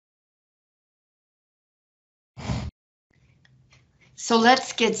So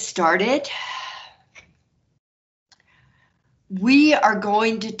let's get started. We are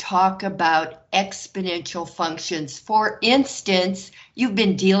going to talk about exponential functions. For instance, you've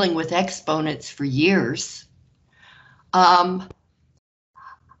been dealing with exponents for years. A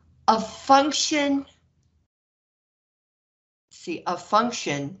function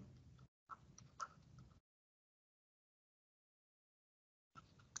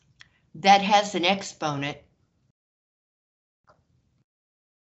that has an exponent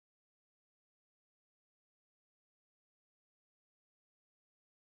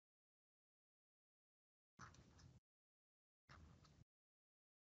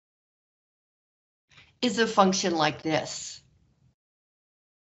is a function like this.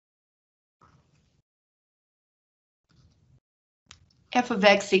 F of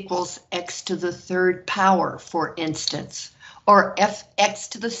x equals x to the third power, for instance, or x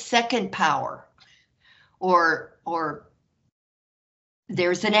to the second power, or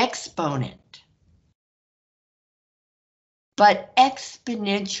there's an exponent. But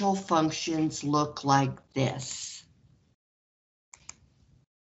exponential functions look like this.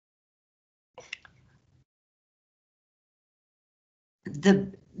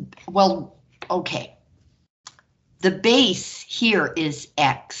 The base here is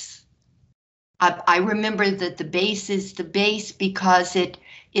x. I remember that the base is the base because it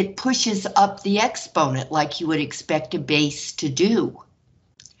pushes up the exponent like you would expect a base to do.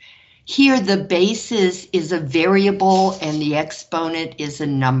 Here the basis is a variable and the exponent is a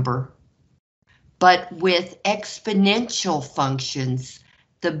number. But with exponential functions,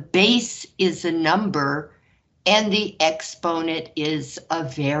 the base is a number and the exponent is a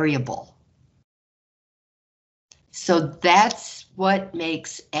variable. So that's what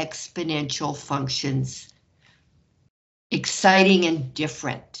makes exponential functions exciting and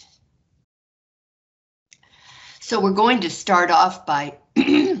different. So we're going to start off by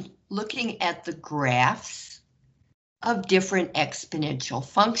looking at the graphs of different exponential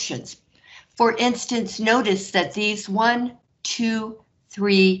functions. For instance, notice that these 1, 2,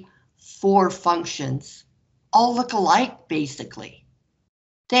 3, 4 functions all look alike, basically.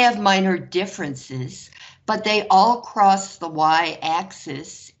 They have minor differences, but they all cross the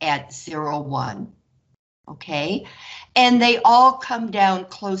y-axis at 0, 1, okay? And they all come down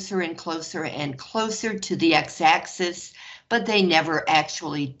closer and closer and closer to the x-axis, but they never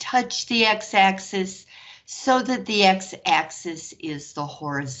actually touch the x-axis, so that the x-axis is the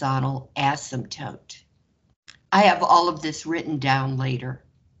horizontal asymptote. I have all of this written down later.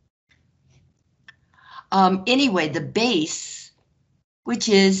 Anyway, the base, which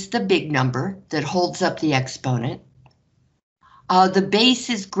is the big number that holds up the exponent, the base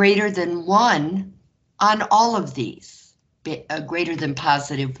is greater than 1 on all of these, greater than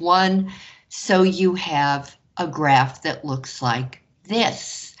positive 1, so you have a graph that looks like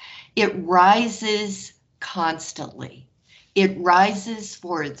this. It rises constantly. It rises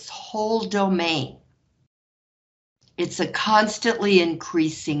for its whole domain. It's a constantly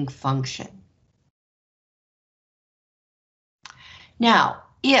increasing function. Now,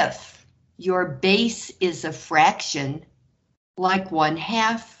 if your base is a fraction, like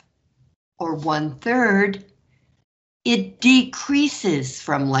 1/2 or 1/3, it decreases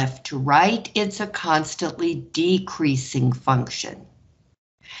from left to right. It's a constantly decreasing function.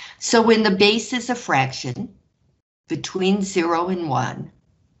 So when the base is a fraction, between 0 and 1,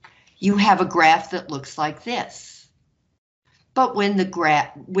 you have a graph that looks like this. But when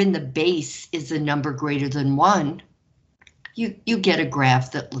the base is a number greater than 1, you get a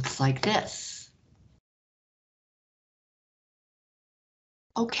graph that looks like this.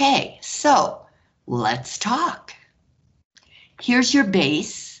 Okay, so let's talk. Here's your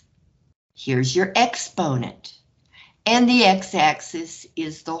base, here's your exponent, and the x-axis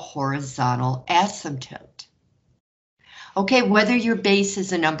is the horizontal asymptote. Okay, whether your base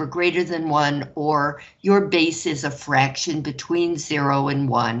is a number greater than 1 or your base is a fraction between 0 and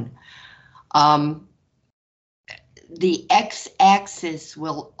 1, the x-axis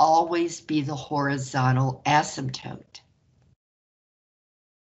will always be the horizontal asymptote.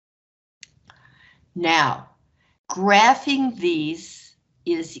 Now, graphing these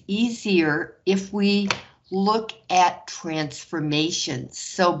is easier if we look at transformations.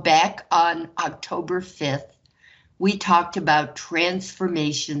 So back on October 5th, we talked about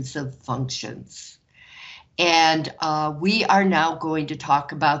transformations of functions. And we are now going to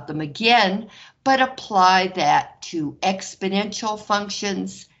talk about them again, but apply that to exponential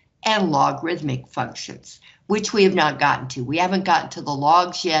functions and logarithmic functions, which we have not gotten to. We haven't gotten to the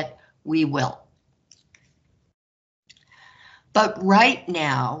logs yet, we will. But right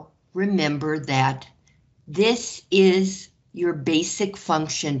now, remember that this is your basic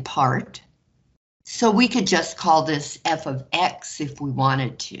function part. So we could just call this f of x if we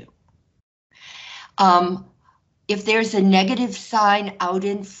wanted to. If there's a negative sign out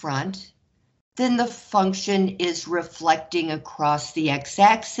in front, then the function is reflecting across the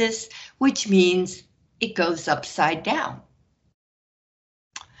x-axis, which means it goes upside down.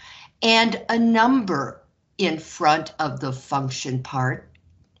 And a number in front of the function part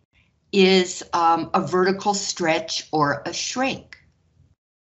is a vertical stretch or a shrink.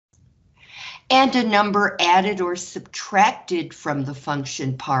 And a number added or subtracted from the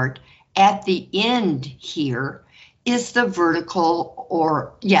function part at the end here is the vertical,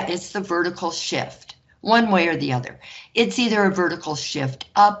 or it's the vertical shift, one way or the other. It's either a vertical shift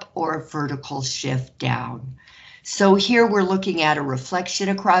up or a vertical shift down. So here we're looking at a reflection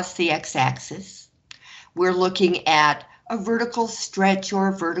across the x-axis. We're looking at a vertical stretch or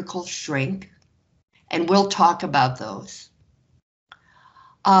a vertical shrink, and we'll talk about those.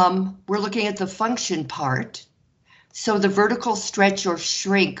 We're looking at the function part. So the vertical stretch or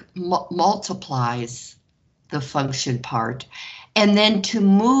shrink multiplies the function part. And then to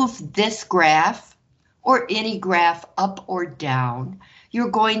move this graph or any graph up or down, you're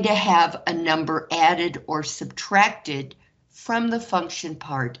going to have a number added or subtracted from the function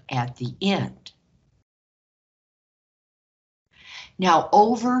part at the end. Now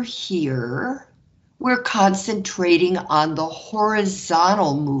over here, we're concentrating on the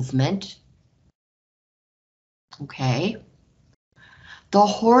horizontal movement. Okay. The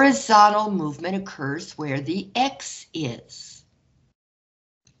horizontal movement occurs where the x is.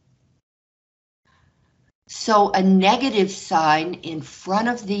 So a negative sign in front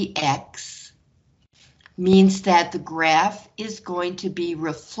of the x means that the graph is going to be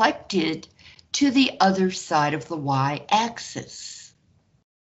reflected to the other side of the y-axis.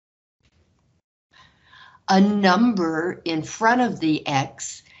 A number in front of the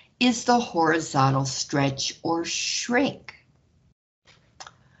x is the horizontal stretch or shrink.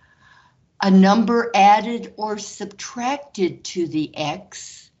 A number added or subtracted to the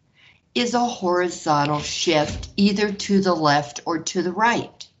x is a horizontal shift either to the left or to the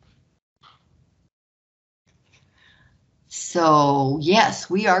right. So yes,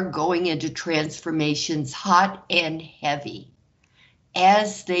 we are going into transformations hot and heavy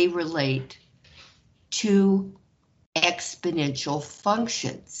as they relate to exponential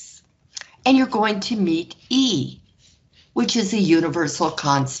functions. And you're going to meet E, which is a universal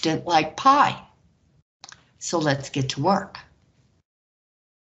constant like pi. So let's get to work.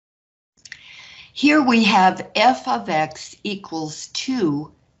 Here we have f of x equals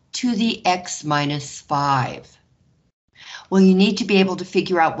 2 to the x minus 5. Well, you need to be able to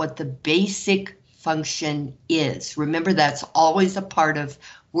figure out what the basic function is. Remember, that's always a part of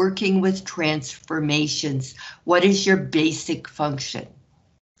working with transformations. What is your basic function?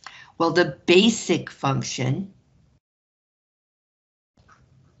 Well, the basic function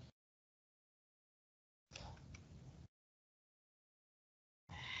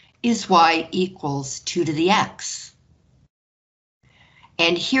is y equals 2 to the x.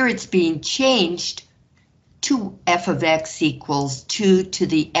 And here it's being changed to f of x equals 2 to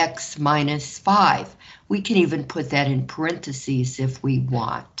the x minus 5. We can even put that in parentheses if we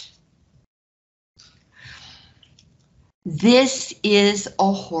want. This is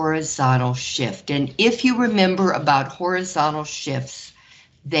a horizontal shift, and if you remember about horizontal shifts,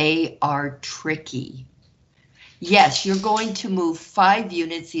 they are tricky. Yes, you're going to move 5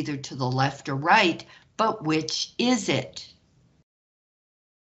 units either to the left or right, but which is it?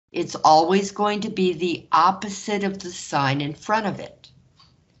 It's always going to be the opposite of the sign in front of it,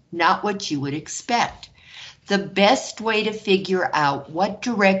 not what you would expect. The best way to figure out what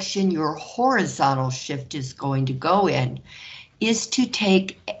direction your horizontal shift is going to go in is to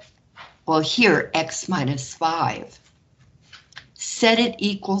take, well here, x minus 5, set it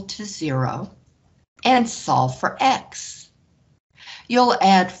equal to 0, and solve for x. You'll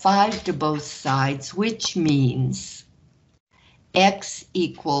add 5 to both sides, which means x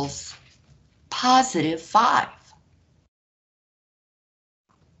equals positive 5.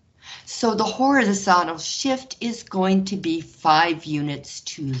 So the horizontal shift is going to be 5 units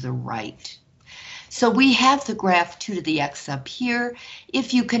to the right. So we have the graph 2 to the x up here.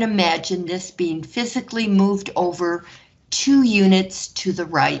 If you can imagine this being physically moved over 2 units to the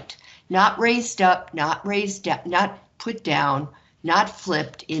right, not raised up, not raised down, not put down, not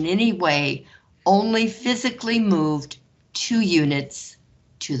flipped in any way, only physically moved 2 units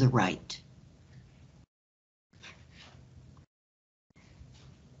to the right.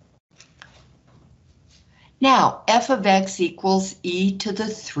 Now, f of x equals e to the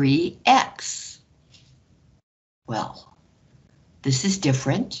 3x. Well, This is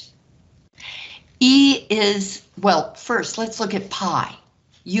different. E is, well, first let's look at pi,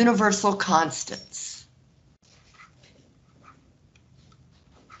 universal constants.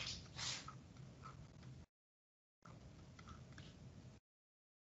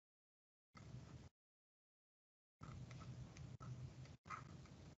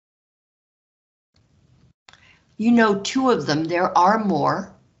 You know two of them, there are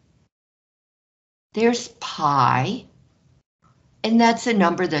more. There's pi, and that's a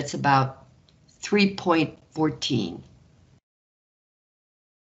number that's about 3.14.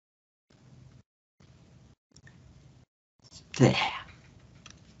 There.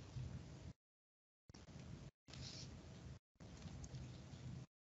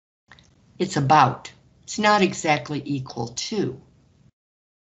 It's about. It's not exactly equal to.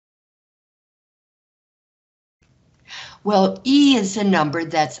 Well, E is a number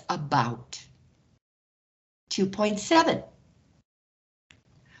that's about 2.7.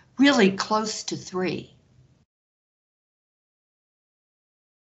 Really close to 3.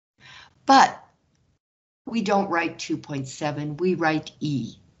 But we don't write 2.7, we write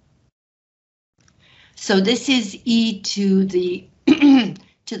E. So this is E to the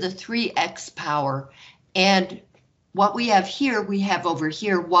to the 3x power, and what we have here, we have over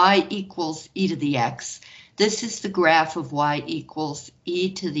here y equals e to the x. This is the graph of y equals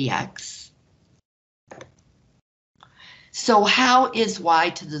e to the x. So how is y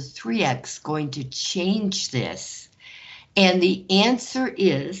to the 3x going to change this? And the answer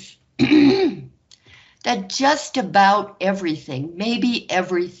is that just about everything, maybe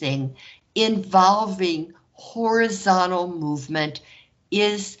everything, involving horizontal movement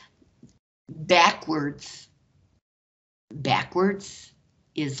is backwards. Backwards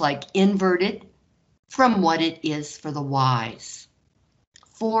is like inverted from what it is for the y's.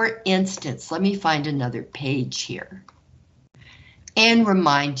 For instance, let me find another page here and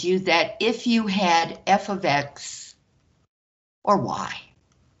remind you that if you had f of x or y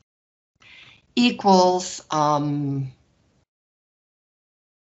equals,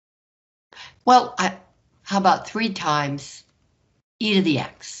 well, how about 3 times e to the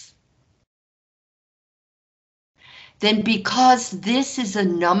x? Then because this is a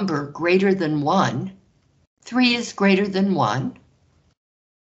number greater than 1, 3 is greater than 1.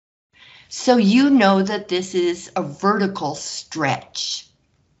 So you know that this is a vertical stretch.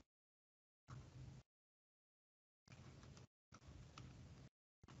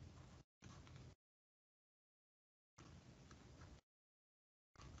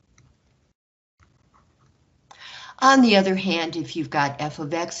 On the other hand, if you've got f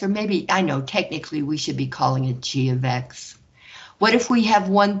of x, or maybe, I know technically we should be calling it g of x. What if we have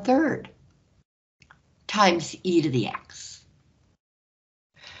 1/3 times e to the x?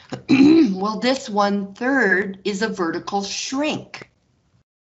 Well, this 1/3 is a vertical shrink.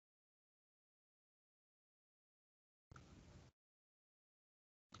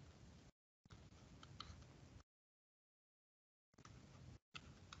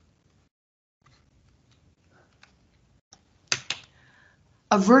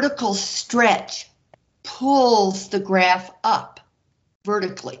 A vertical stretch pulls the graph up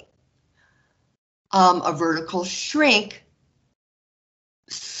vertically. A vertical shrink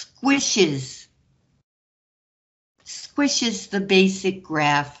squishes the basic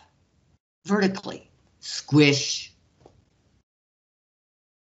graph vertically. Squish.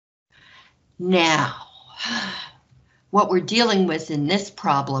 Now, what we're dealing with in this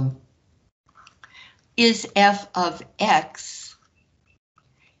problem is f of x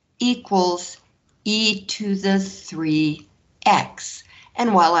equals e to the 3x.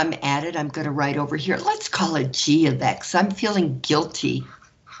 And while I'm at it, I'm going to write over here, let's call it g of x. I'm feeling guilty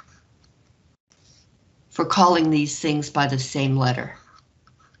for calling these things by the same letter.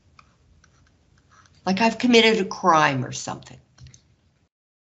 Like I've committed a crime or something.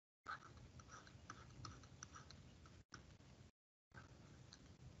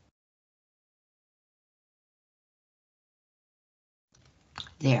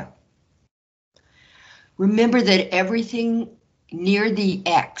 There. Remember that everything near the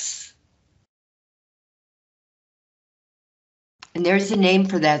x, and there's a name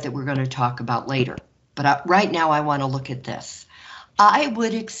for that we're going to talk about later, but right now I want to look at this. I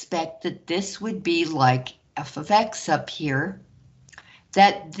would expect that this would be like f of x up here,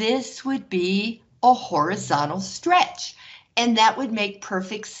 that this would be a horizontal stretch, and that would make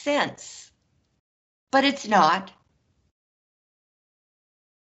perfect sense, but it's not.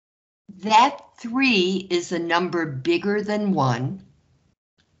 That 3 is a number bigger than 1,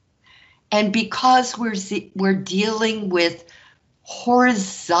 and because we're dealing with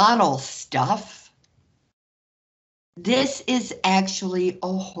horizontal stuff, This is actually a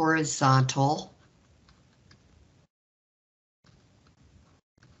horizontal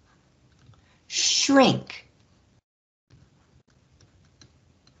shrink.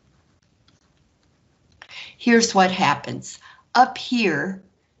 Here's what happens. Up here,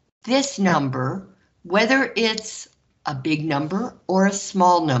 this number, whether it's a big number or a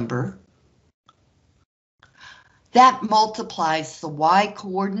small number, that multiplies the y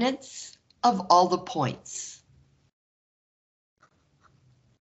coordinates of all the points.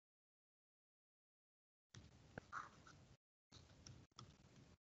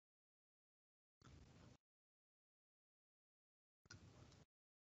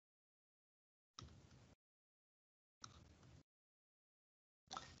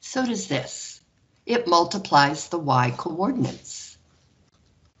 So does this. It multiplies the y coordinates.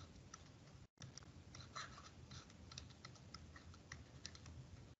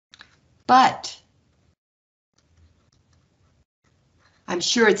 But I'm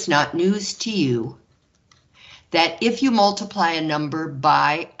sure it's not news to you that if you multiply a number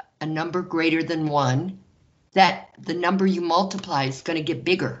by a number greater than 1, that the number you multiply is going to get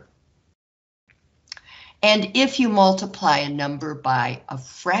bigger. And if you multiply a number by a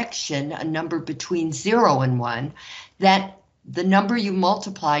fraction, a number between 0 and 1, that the number you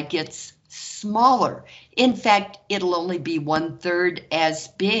multiply gets smaller. In fact, it'll only be 1/3 as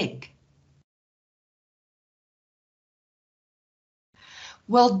big.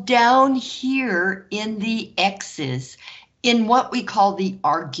 Well, down here in the x's, in what we call the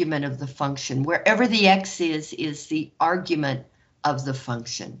argument of the function, wherever the x is the argument of the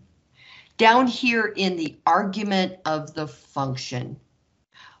function. Down here in the argument of the function,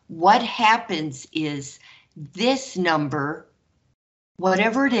 what happens is this number,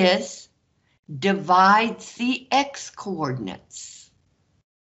 whatever it is, divides the x coordinates.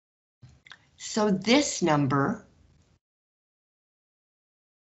 So this number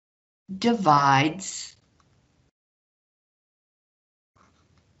divides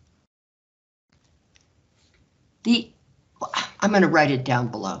I'm going to write it down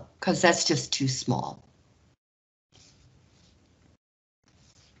below because that's just too small.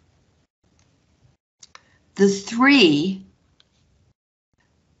 The 3,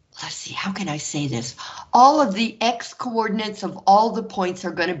 let's see, how can I say this? All of the x coordinates of all the points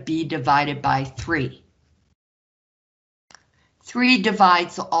are going to be divided by 3. 3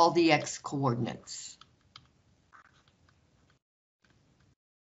 divides all the x coordinates.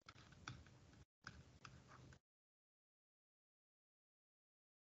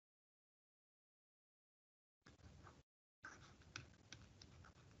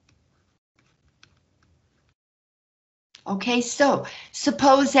 Okay, so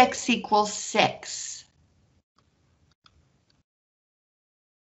suppose x equals 6.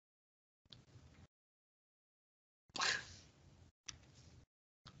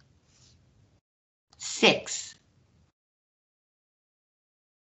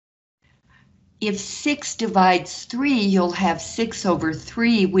 If 6 divides 3, you'll have 6 over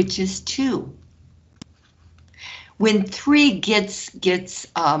 3, which is 2. When 3 gets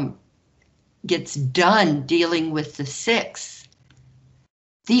done dealing with the 6,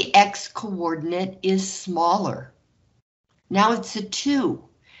 the x coordinate is smaller. Now it's a 2.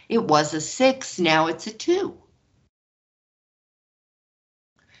 It was a 6, now it's a 2.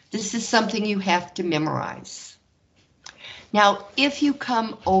 This is something you have to memorize. Now, if you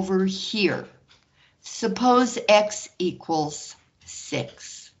come over here, suppose x equals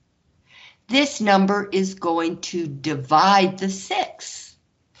 6. This number is going to divide the 6.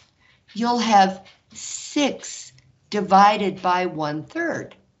 You'll have 6 divided by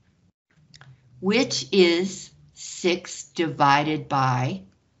 1/3, which is 6 divided by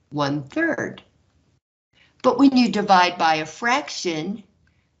 1/3. But when you divide by a fraction,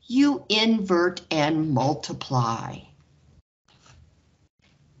 you invert and multiply.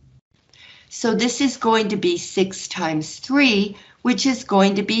 So this is going to be 6 times 3, which is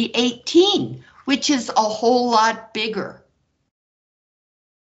going to be 18, which is a whole lot bigger.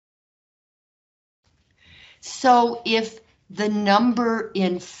 So if the number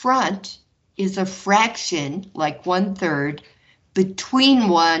in front is a fraction, like 1/3, between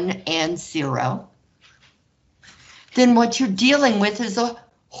 1 and 0, then what you're dealing with is a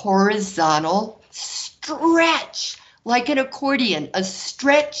horizontal stretch, like an accordion. A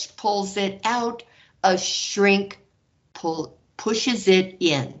stretch pulls it out, a shrink pushes it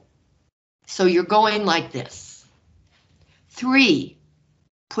in. So you're going like this. 3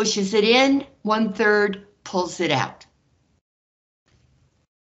 pushes it in, 1/3 pulls it out.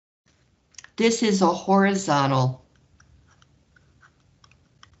 This is a horizontal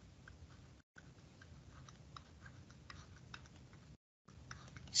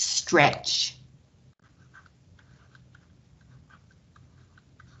stretch.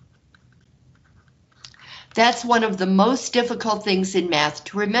 That's one of the most difficult things in math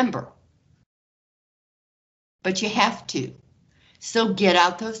to remember. But you have to. So get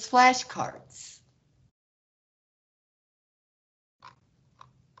out those flashcards.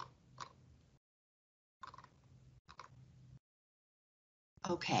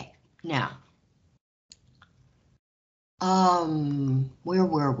 Okay, now. Where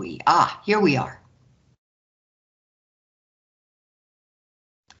were we? Here we are.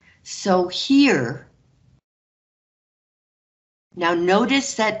 So here, now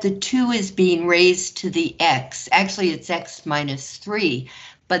notice that the 2 is being raised to the x. Actually, it's x minus 3,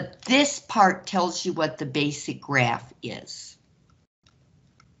 but this part tells you what the basic graph is.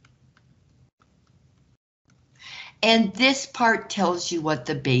 And this part tells you what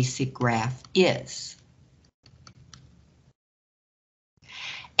the basic graph is.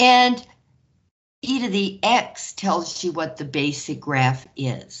 And e to the x tells you what the basic graph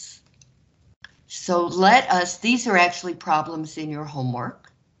is. So these are actually problems in your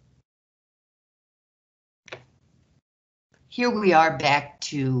homework. Here we are back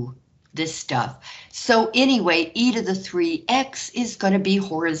to this stuff. So anyway, e to the 3x is going to be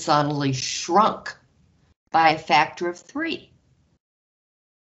horizontally shrunk by a factor of 3.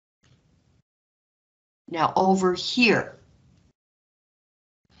 Now over here,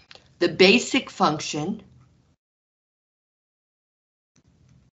 the basic function,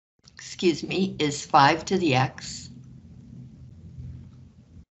 is 5 to the x.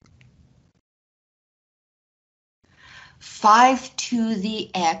 Five to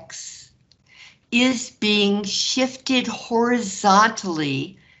the x is being shifted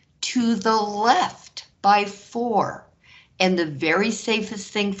horizontally to the left by 4. And the very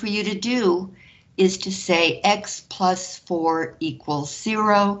safest thing for you to do is to say x plus 4 equals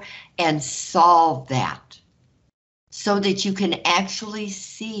 0 and solve that so that you can actually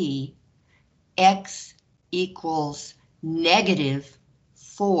see x equals negative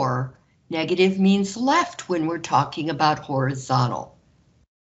 4. Negative means left when we're talking about horizontal.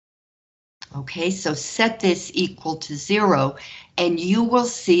 Okay, so set this equal to 0 and you will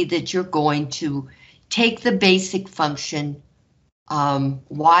see that you're going to take the basic function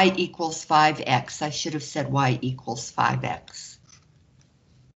y equals 5x. I should have said y equals 5x.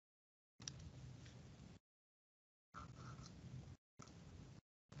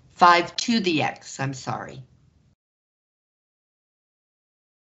 Five to the x, I'm sorry.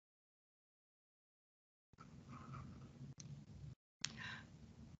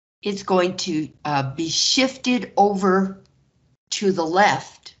 It's going to be shifted over to the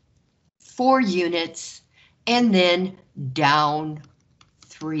left 4 units and then down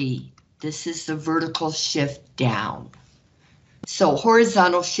 3. This is the vertical shift down. So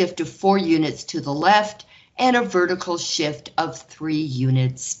horizontal shift of 4 units to the left and a vertical shift of 3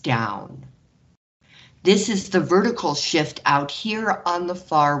 units down. This is the vertical shift out here on the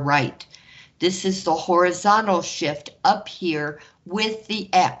far right. This is the horizontal shift up here with the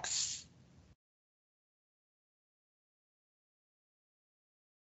x.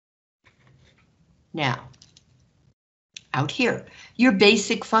 Now, out here, your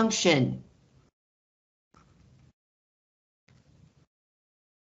basic function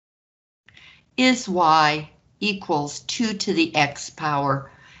is y equals 2 to the x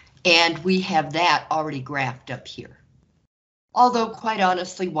power, and we have that already graphed up here. Although, quite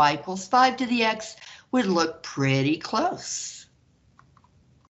honestly, y equals 5 to the x would look pretty close,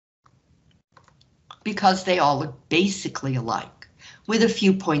 because they all look basically alike, with a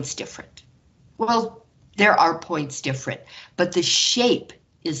few points different. Well, there are points different, but the shape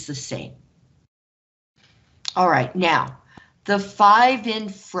is the same. All right, now, the 5 in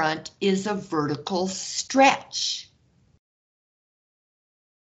front is a vertical stretch.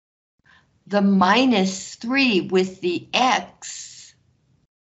 The minus 3 with the x,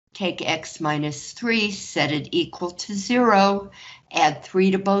 take x minus 3, set it equal to 0, add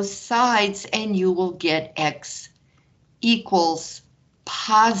 3 to both sides, and you will get x equals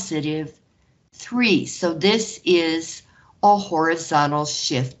positive 3. So this is a horizontal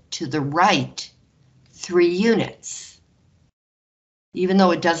shift to the right 3 units. Even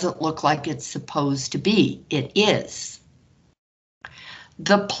though it doesn't look like it's supposed to be, it is.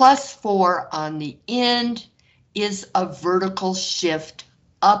 The plus 4 on the end is a vertical shift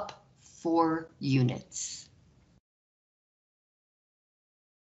up 4 units.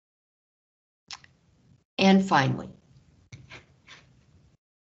 And finally,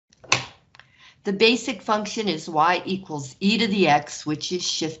 the basic function is y equals e to the x, which is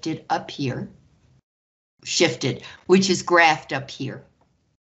shifted up here. Which is graphed up here.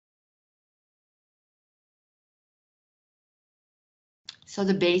 So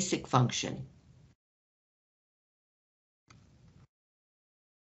the basic function.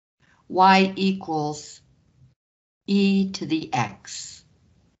 Y equals e to the x.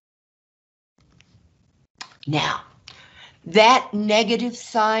 Now, that negative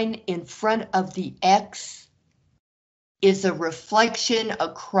sign in front of the x is a reflection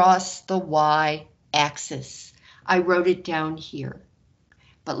across the y-axis. I wrote it down here,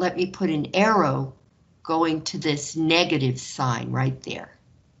 but let me put an arrow going to this negative sign right there.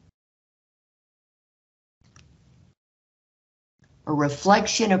 A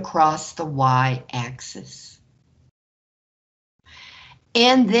reflection across the y-axis.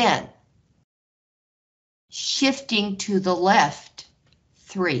 And then, shifting to the left,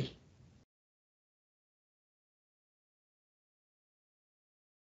 3.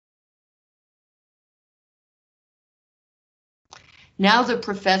 Now the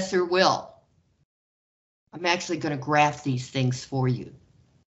professor will. I'm actually going to graph these things for you.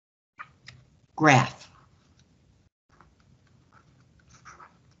 Graph.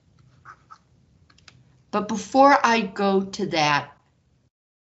 But before I go to that,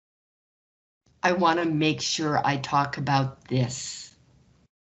 I want to make sure I talk about this.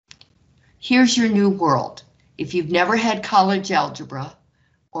 Here's your new world. If you've never had college algebra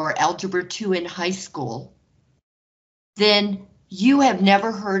or algebra 2 in high school, then you have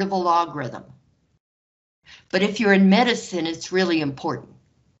never heard of a logarithm. But if you're in medicine, it's really important.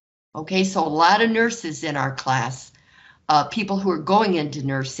 Okay, so a lot of nurses in our class, people who are going into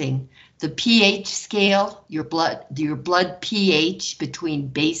nursing, the pH scale, your blood pH between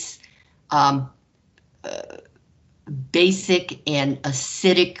basic and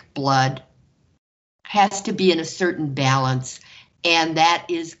acidic blood has to be in a certain balance, and that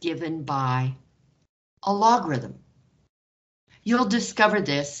is given by a logarithm. You'll discover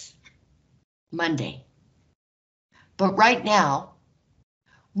this Monday. But right now,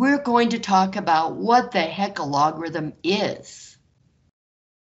 we're going to talk about what the heck a logarithm is.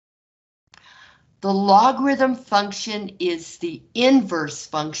 The logarithm function is the inverse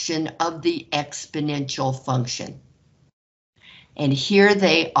function of the exponential function. And here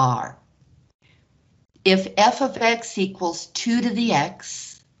they are. If f of x equals 2 to the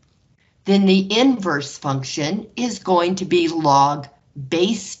x, then the inverse function is going to be log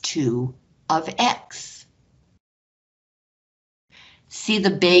base 2 of x. See,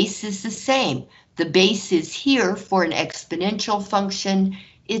 the base is the same. The base is here for an exponential function.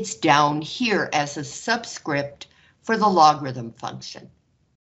 It's down here as a subscript for the logarithm function.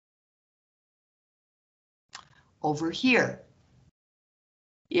 Over here,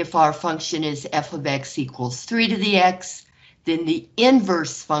 if our function is f of x equals 3 to the x, then the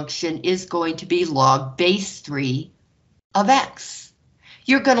inverse function is going to be log base 3 of x.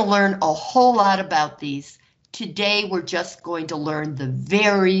 You're going to learn a whole lot about these. Today, we're just going to learn the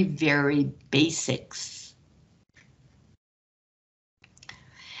very, very basics.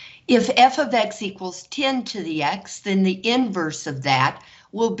 If f of x equals 10 to the x, then the inverse of that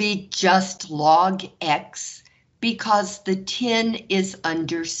will be just log x, because the 10 is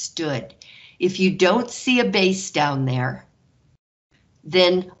understood. If you don't see a base down there,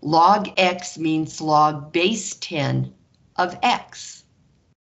 then log x means log base 10 of x.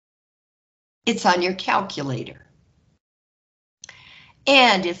 It's on your calculator.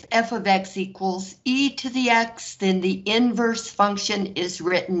 And if f of x equals e to the x, then the inverse function is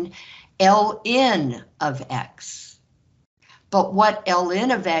written ln of x. But what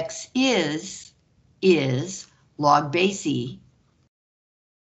ln of x is log base e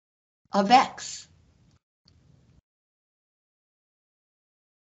of x.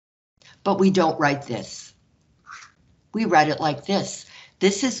 But we don't write this. We write it like this.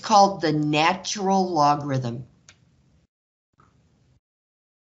 This is called the natural logarithm.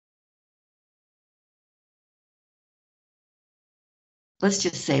 Let's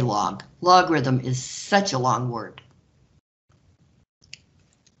just say log. Logarithm is such a long word.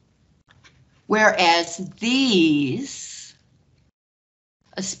 Whereas these,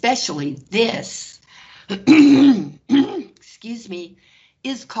 especially this, excuse me,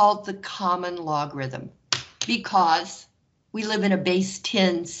 is called the common logarithm, because we live in a base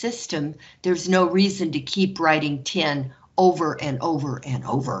 10 system. There's no reason to keep writing 10 over and over and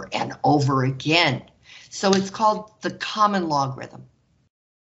over and over again. So it's called the common logarithm.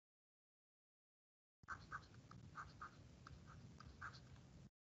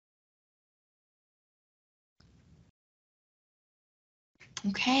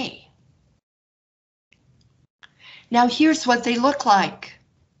 Okay. Now here's what they look like.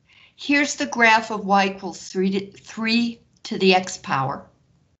 Here's the graph of y equals 3 to the x power.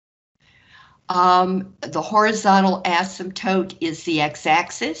 The horizontal asymptote is the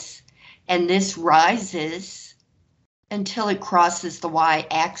x-axis, and this rises until it crosses the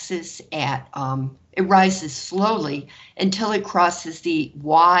y-axis at, it rises slowly until it crosses the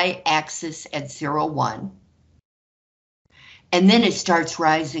y-axis at 0, 1. And then it starts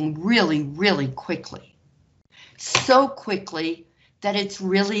rising really, really quickly. So quickly that it's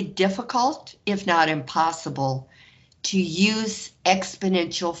really difficult, if not impossible, to use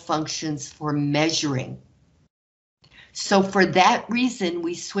exponential functions for measuring. So for that reason,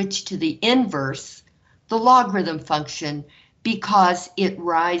 we switch to the inverse, the logarithm function, because it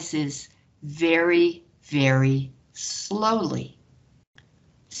rises very, very slowly.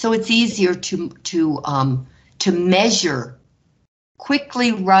 So it's easier to measure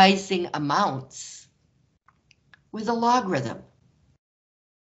quickly rising amounts with a logarithm.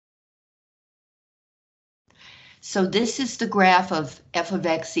 So this is the graph of f of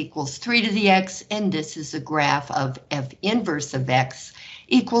x equals 3 to the x, and this is a graph of f inverse of x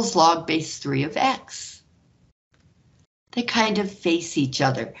equals log base 3 of x. They kind of face each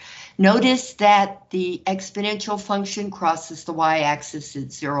other. Notice that the exponential function crosses the y-axis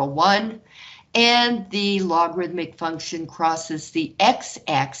at 0, 1, and the logarithmic function crosses the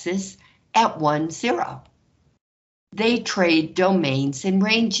x-axis at 1, 0. They trade domains and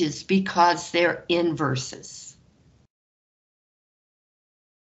ranges because they're inverses.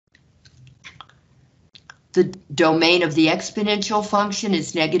 The domain of the exponential function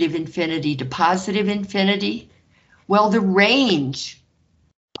is negative infinity to positive infinity. Well, the range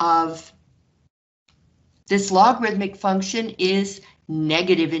of this logarithmic function is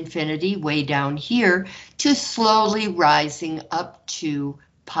negative infinity, way down here, to slowly rising up to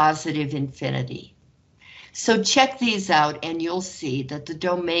positive infinity. So check these out and you'll see that the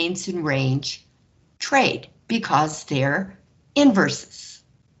domains and range trade because they're inverses.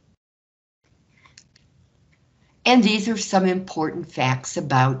 And these are some important facts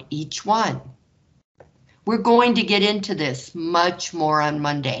about each one. We're going to get into this much more on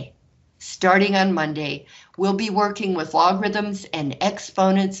Monday. Starting on Monday, we'll be working with logarithms and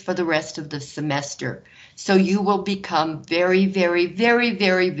exponents for the rest of the semester. So you will become very, very, very,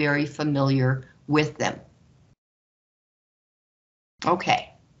 very, very familiar with them.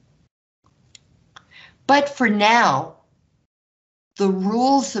 Okay. But for now, the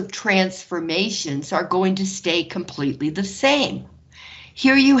rules of transformations are going to stay completely the same.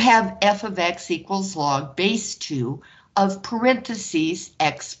 Here you have f of x equals log base 2 of parentheses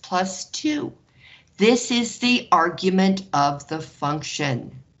x plus 2. This is the argument of the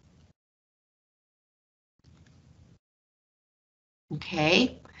function.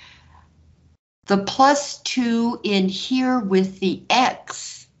 Okay. The plus 2 in here with the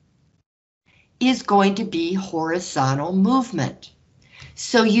x is going to be horizontal movement.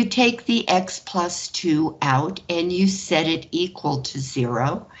 So you take the x plus 2 out and you set it equal to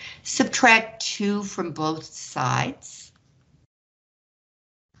 0. Subtract 2 from both sides.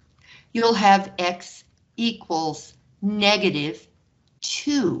 You'll have x equals negative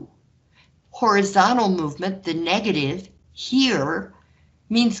 2. Horizontal movement, the negative here,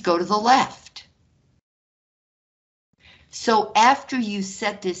 means go to the left. So after you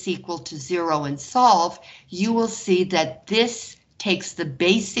set this equal to 0 and solve, you will see that this takes the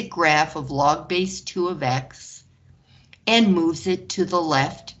basic graph of log base 2 of x and moves it to the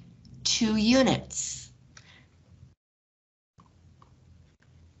left 2 units.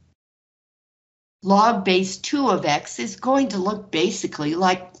 Log base 2 of x is going to look basically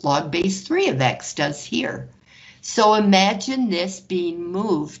like log base 3 of x does here. So imagine this being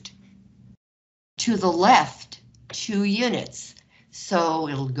moved to the left 2 units. So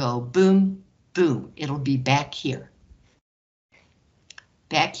it'll go boom, boom. It'll be back here.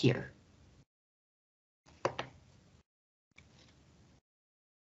 Back here.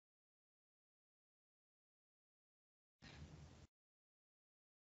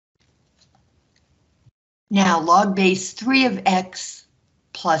 Now log base 3 of x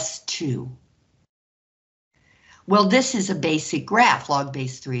plus 2. Well, this is a basic graph, log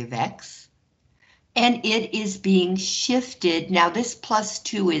base 3 of x, and it is being shifted. Now this plus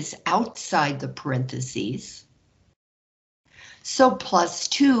 2 is outside the parentheses. So plus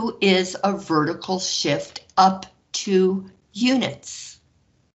 2 is a vertical shift up 2 units.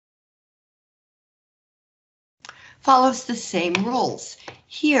 Follows the same rules.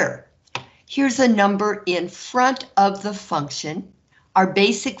 Here's a number in front of the function. Our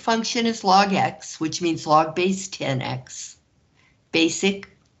basic function is log x, which means log base 10x. Basic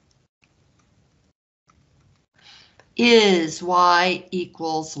is y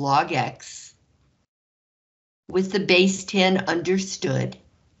equals log x, with the base 10 understood.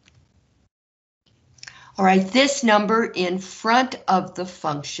 All right, this number in front of the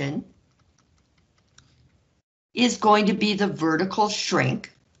function is going to be the vertical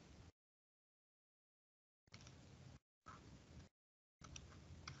shrink.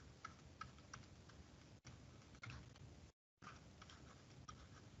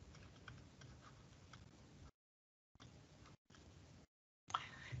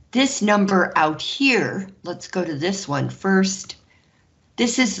 This number out here, let's go to this one first.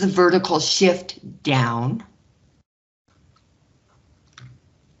 This is the vertical shift down.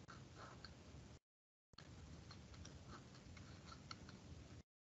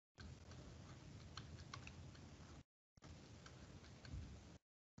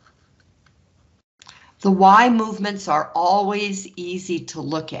 The Y movements are always easy to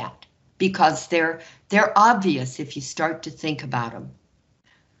look at because they're obvious if you start to think about them.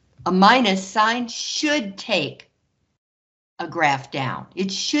 A minus sign should take a graph down.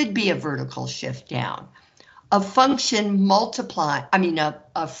 It should be a vertical shift down. A function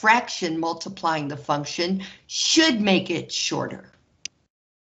a fraction multiplying the function should make it shorter.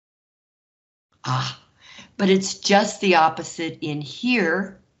 But it's just the opposite in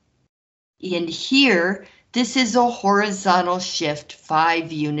here. In here, this is a horizontal shift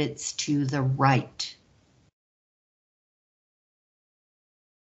 5 units to the right.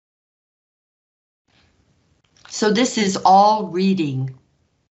 So this is all reading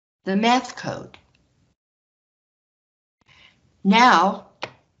the math code. Now,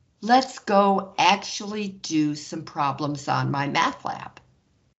 let's go actually do some problems on MyMathLab.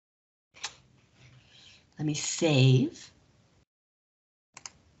 Let me save.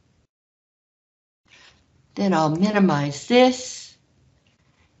 Then I'll minimize this,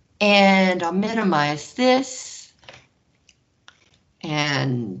 and I'll minimize this,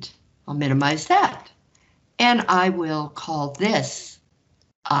 and I'll minimize that. And I will call this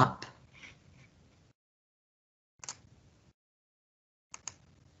up.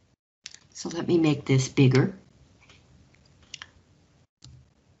 So let me make this bigger.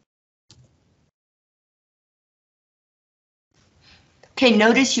 Okay,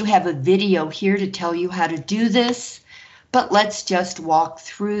 notice you have a video here to tell you how to do this, but let's just walk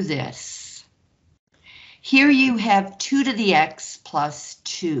through this. Here you have 2 to the x plus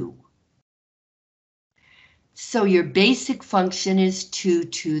 2. So your basic function is 2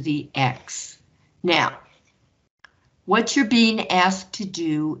 to the x. Now, what you're being asked to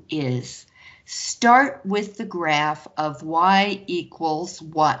do is start with the graph of y equals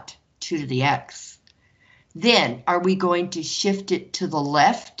what? 2 to the x. Then, are we going to shift it to the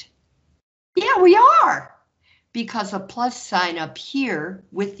left? Yeah, we are, because a plus sign up here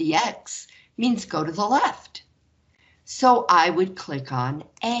with the x means go to the left. So I would click on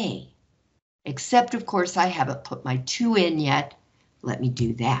A, except of course I haven't put my 2 in yet. Let me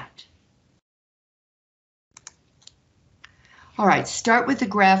do that. All right, start with the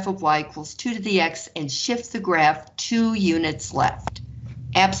graph of y equals 2 to the x and shift the graph 2 units left.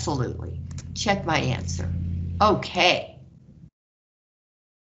 Absolutely. Check my answer. Okay.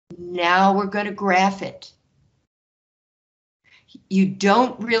 Now we're going to graph it. You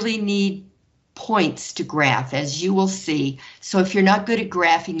don't really need points to graph, as you will see. So if you're not good at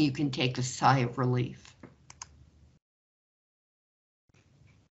graphing, you can take a sigh of relief.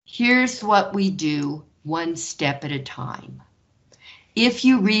 Here's what we do one step at a time. If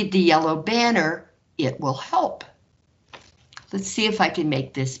you read the yellow banner, it will help. Let's see if I can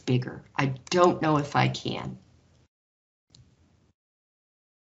make this bigger. I don't know if I can.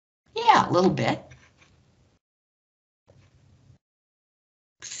 Yeah, a little bit.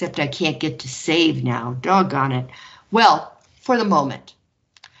 Except I can't get to save now, doggone it. Well, for the moment,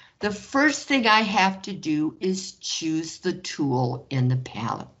 the first thing I have to do is choose the tool in the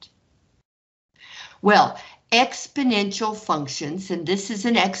palette. Well, exponential functions, and this is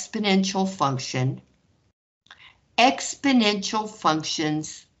an exponential function. Exponential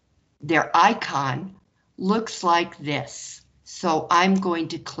functions, their icon looks like this. So I'm going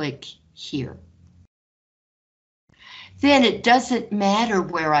to click here. Then it doesn't matter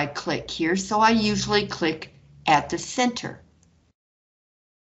where I click here, so I usually click at the center.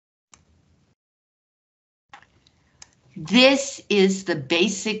 This is the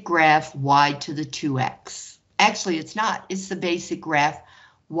basic graph y to the 2x. Actually, it's not. It's the basic graph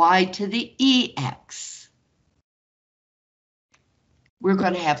y to the ex. We're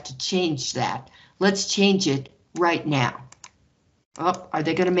going to have to change that. Let's change it right now. Oh, are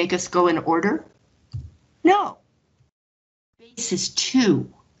they going to make us go in order? No. Base is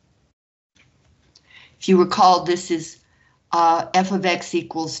 2. If you recall, this is f of x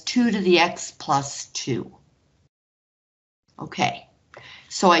equals 2 to the x plus 2. Okay,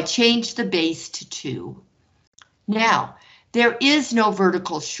 So I changed the base to 2. Now, there is no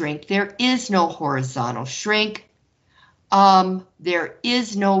vertical shrink. There is no horizontal shrink. There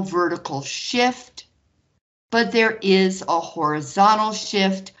is no vertical shift, but there is a horizontal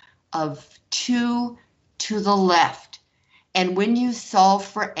shift of 2 to the left. And when you solve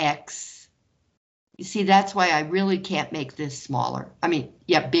for X, you see, that's why I really can't make this smaller. I mean,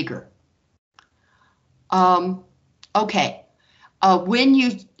 yeah, bigger. Okay. When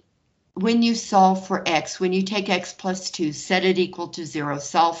you solve for X, when you take X plus 2, set it equal to 0,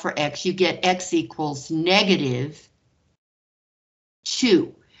 solve for X, you get X equals negative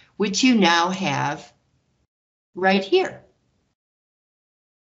 2, which you now have right here.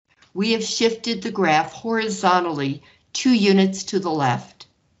 We have shifted the graph horizontally 2 units to the left,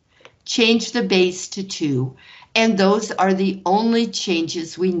 changed the base to 2, and those are the only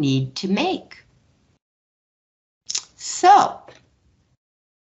changes we need to make. So,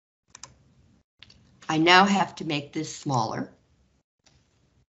 I now have to make this smaller.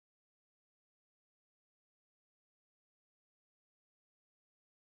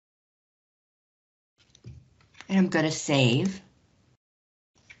 And I'm going to save.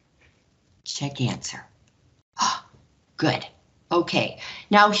 Check answer. Ah, good. Okay,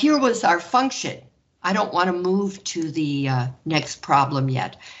 now here was our function. I don't want to move to the next problem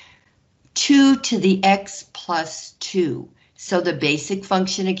yet. 2 to the x plus 2. So the basic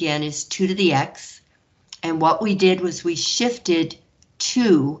function again is 2 to the x. And what we did was we shifted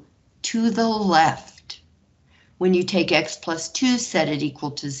 2 to the left. When you take x plus 2, set it equal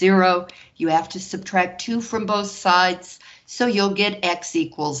to 0. You have to subtract 2 from both sides, so you'll get x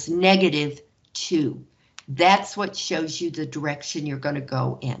equals negative 2. That's what shows you the direction you're going to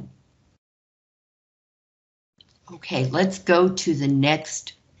go in. Okay, let's go to the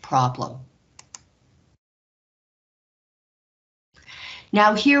next problem.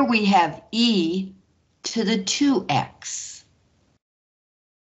 Now here we have e to the 2x.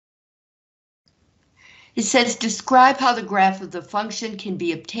 It says describe how the graph of the function can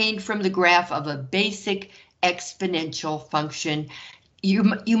be obtained from the graph of a basic exponential function.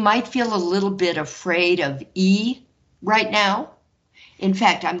 You might feel a little bit afraid of e right now. In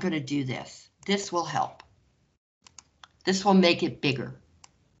fact, I'm going to do this. This will help. This will make it bigger.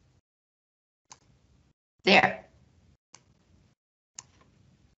 There.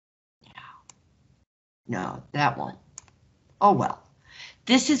 No, that one. Oh well.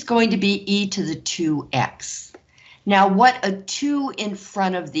 This is going to be e to the 2x. Now what a 2 in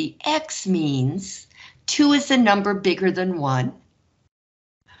front of the x means, 2 is a number bigger than 1.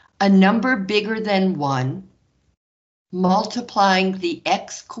 A number bigger than 1 multiplying the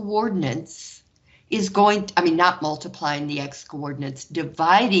x coordinates is going to, I mean not multiplying the x coordinates,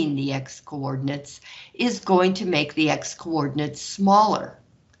 dividing the x coordinates is going to make the x coordinates smaller.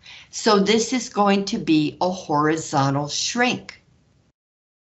 So this is going to be a horizontal shrink.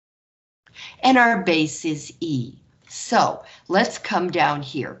 And our base is e. So let's come down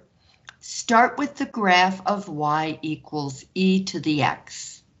here. Start with the graph of y equals e to the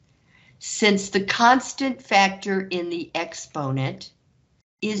x. Since the constant factor in the exponent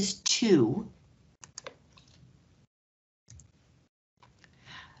is 2,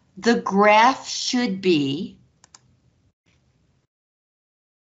 the graph should be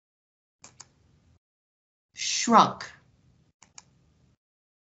shrunk.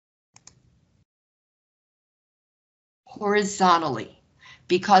 Horizontally,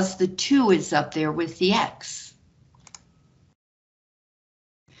 because the 2 is up there with the x.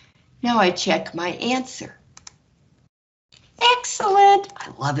 Now I check my answer. Excellent!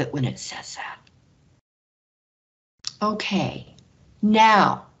 I love it when it says that. Okay,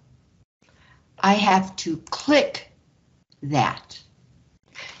 now I have to click that.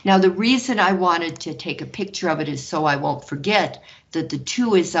 Now the reason I wanted to take a picture of it is so I won't forget that the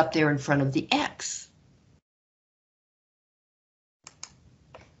 2 is up there in front of the x.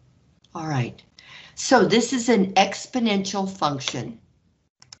 All right, so this is an exponential function.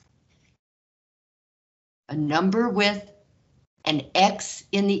 A number with an x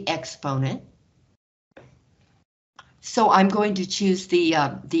in the exponent. So I'm going to choose the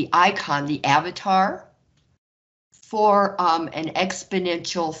icon, the avatar, for an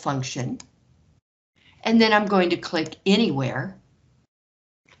exponential function. And then I'm going to click anywhere.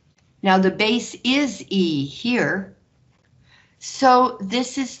 Now the base is e here. So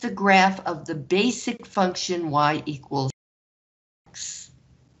this is the graph of the basic function y equals x.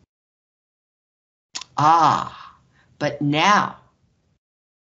 Ah, but now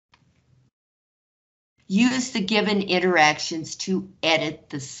use the given interactions to edit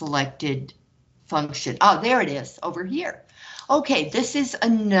the selected function. Oh, there it is over here. Okay, this is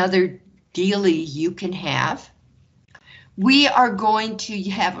another dealie you can have. We are going to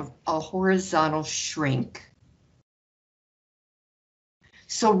have a horizontal shrink.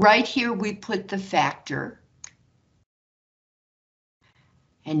 So right here we put the factor.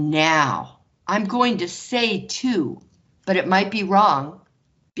 And now I'm going to say 2, but it might be wrong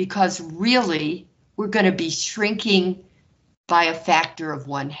because really we're going to be shrinking by a factor of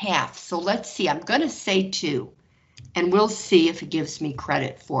 1/2. So let's see, I'm going to say 2 and we'll see if it gives me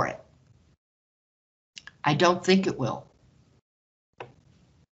credit for it. I don't think it will.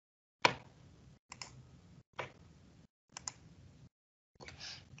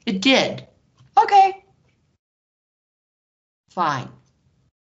 It did. Okay. Fine.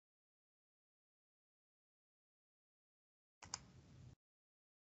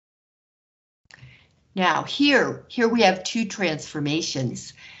 Now here we have 2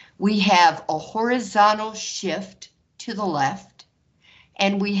 transformations. We have a horizontal shift to the left,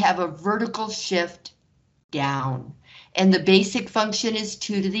 and we have a vertical shift down. And the basic function is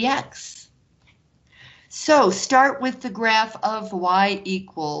 2 to the x. So start with the graph of y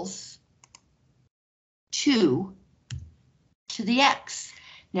equals 2 to the x.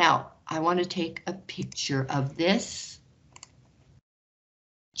 Now, I want to take a picture of this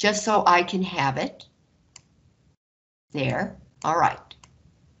just so I can have it. There, all right.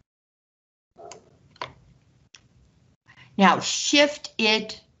 Now shift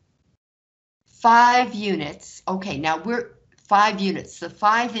it 5 units. Okay, now we're 5 units. The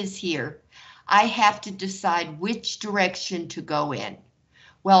 5 is here. I have to decide which direction to go in.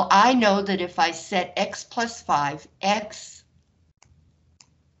 Well, I know that if I set x plus 5, x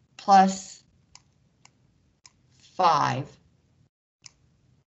plus 5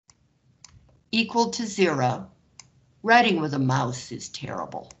 equal to 0, writing with a mouse is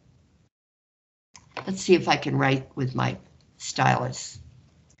terrible. Let's see if I can write with my stylus.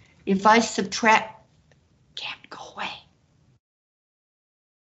 If I subtract, can't go away.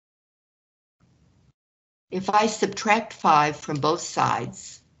 If I subtract 5 from both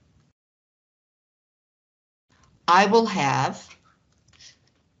sides, I will have,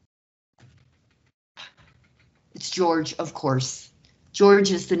 it's George, of course.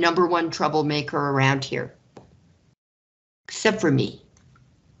 George is the #1 troublemaker around here, except for me.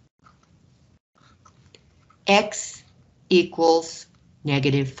 X equals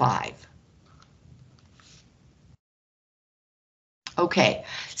 -5. Okay,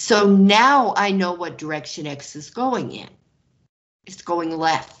 so now I know what direction x is going in. It's going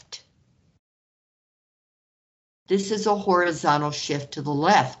left. This is a horizontal shift to the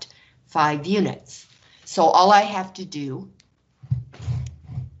left, 5 units. So all I have to do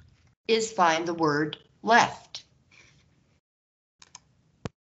is find the word left.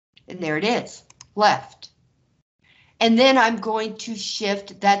 And there it is, left. And then I'm going to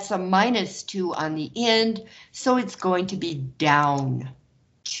shift, that's a -2 on the end, so it's going to be down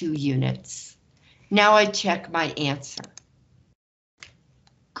 2 units. Now I check my answer.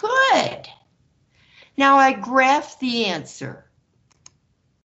 Good. Now I graph the answer.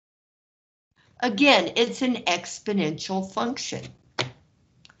 Again, it's an exponential function.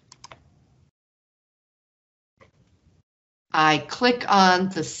 I click on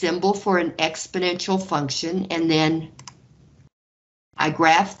the symbol for an exponential function and then I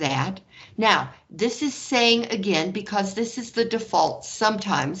graph that. Now, this is saying again, because this is the default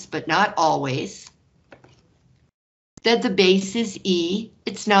sometimes, but not always, that the base is e,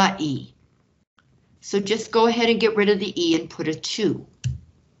 it's not e. So just go ahead and get rid of the e and put a 2.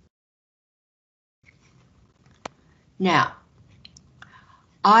 Now,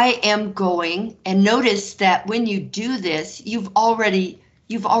 I am going, and notice that when you do this, you've already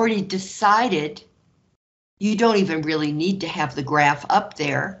decided you don't even really need to have the graph up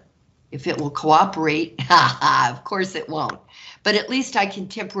there if it will cooperate. Of course it won't, but at least I can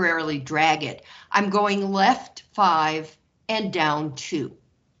temporarily drag it. I'm going left 5 and down 2.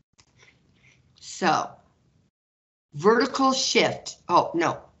 So, vertical shift. Oh,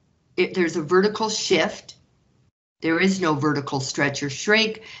 no, there's a vertical shift. There is no vertical stretch or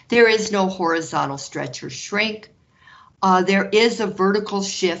shrink. There is no horizontal stretch or shrink. There is a vertical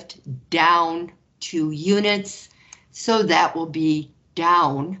shift down 2 units. So that will be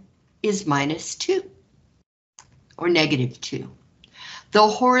down is -2 or -2. The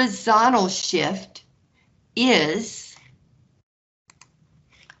horizontal shift is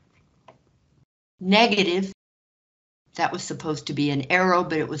negative. That was supposed to be an arrow,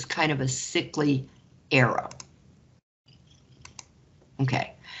 but it was kind of a sickly arrow.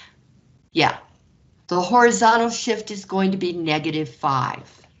 Okay, yeah, the horizontal shift is going to be -5.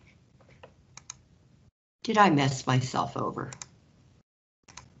 Did I mess myself over?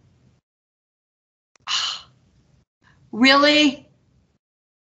 Really?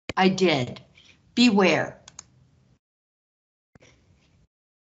 I did. Beware.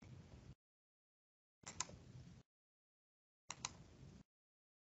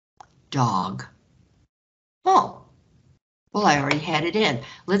 Dog. Oh, well, I already had it in.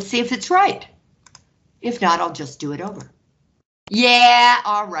 Let's see if it's right. If not, I'll just do it over. Yeah,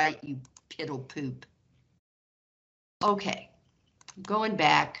 all right, you piddle poop. Okay, I'm going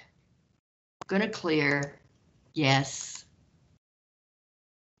back. I'm gonna clear. Yes.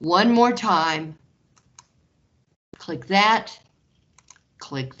 One more time. Click that.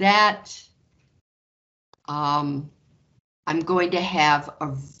 Click that. I'm going to have a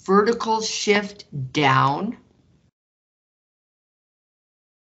vertical shift down.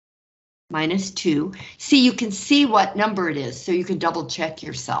 -2. See, you can see what number it is, so you can double check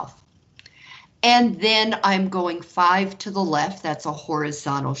yourself. And then I'm going 5 to the left, that's a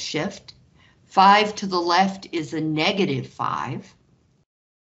horizontal shift. 5 to the left is a -5.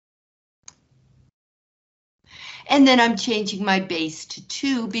 And then I'm changing my base to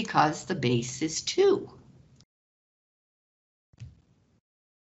 2 because the base is 2.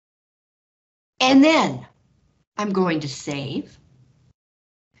 And then I'm going to save.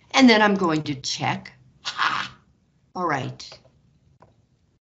 And then I'm going to check. Ha! All right.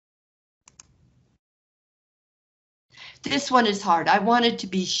 This one is hard. I wanted to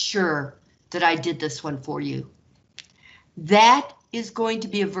be sure that I did this one for you. That is going to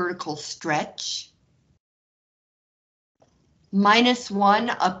be a vertical stretch. -1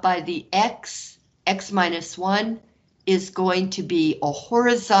 up by the x -1 is going to be a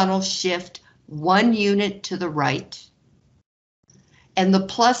horizontal shift 1 unit to the right. And the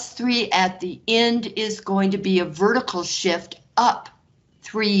 +3 at the end is going to be a vertical shift up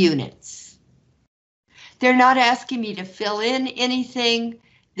 3 units. They're not asking me to fill in anything.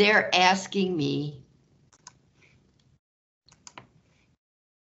 They're asking me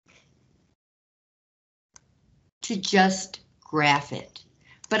to just graph it.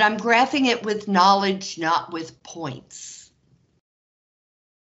 But I'm graphing it with knowledge, not with points.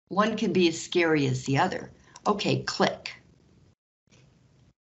 One can be as scary as the other. Okay, click.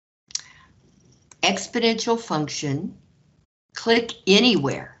 Exponential function, click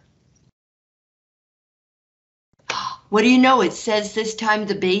anywhere. What do you know? It says this time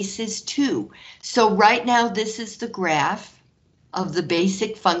the base is 2. So right now this is the graph of the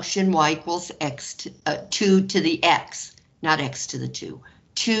basic function y equals 2 to the x, not x to the 2,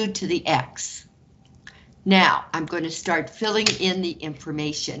 2 to the x. Now I'm going to start filling in the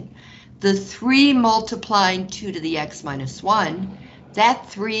information. The 3 multiplying 2 to the x -1, that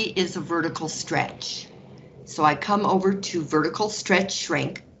 3 is a vertical stretch. So I come over to vertical stretch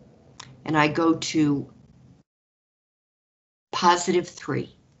shrink and I go to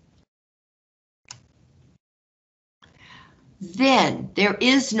 +3. Then there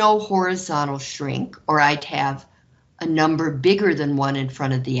is no horizontal shrink, or I'd have a number bigger than 1 in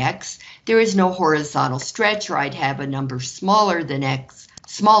front of the x. There is no horizontal stretch, or I'd have a number smaller than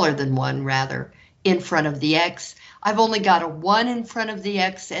 1 rather, in front of the x. I've only got a 1 in front of the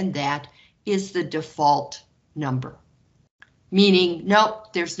x, and that is the default number. Meaning,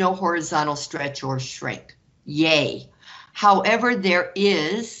 nope, there's no horizontal stretch or shrink. Yay. However, there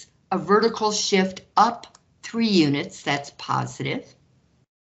is a vertical shift up 3 units, that's positive.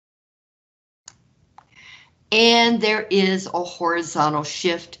 And there is a horizontal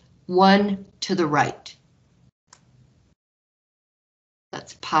shift 1 to the right.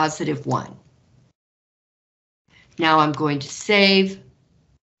 That's +1. Now I'm going to save,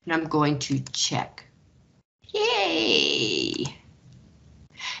 and I'm going to check. Yay!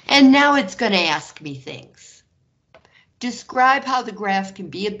 And now it's going to ask me things. Describe how the graph can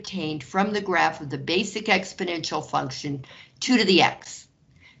be obtained from the graph of the basic exponential function 2 to the x.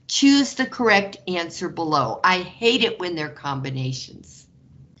 Choose the correct answer below. I hate it when they're combinations.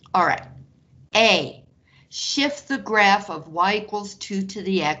 All right. A, shift the graph of y equals 2 to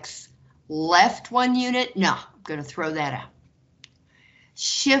the x left 1 unit. No, I'm going to throw that out.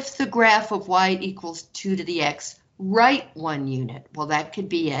 Shift the graph of y equals 2 to the x right 1 unit. Well, that could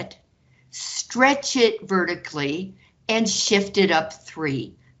be it. Stretch it vertically and shift it up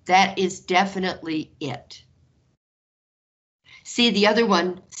 3. That is definitely it. See, the other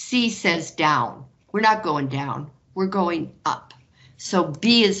one, C says down. We're not going down, we're going up. So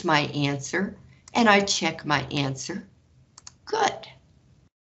B is my answer, and I check my answer. Good.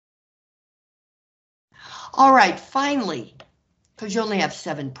 All right, finally, because you only have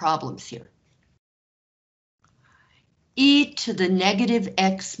 7 problems here. E to the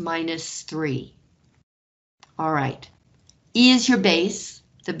 -x - 3. All right. E is your base.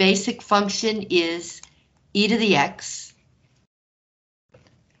 The basic function is e to the x.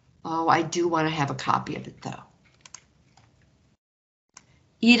 Oh, I do want to have a copy of it though.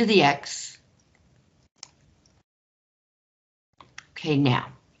 E to the x. Okay, now,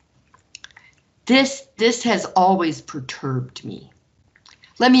 this has always perturbed me.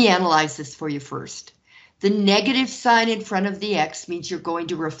 Let me analyze this for you first. The negative sign in front of the x means you're going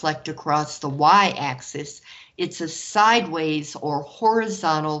to reflect across the y-axis. It's a sideways or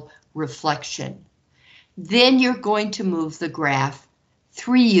horizontal reflection. Then you're going to move the graph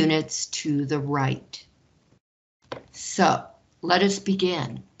 3 units to the right. So, let us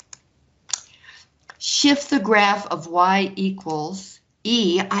begin. Shift the graph of y equals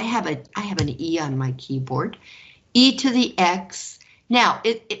e. I have an e on my keyboard. E to the x. Now,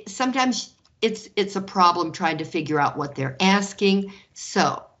 sometimes it's a problem trying to figure out what they're asking.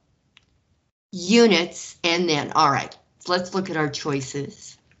 So, units, and then, all right, let's look at our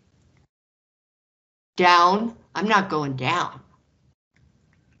choices. Down, I'm not going down.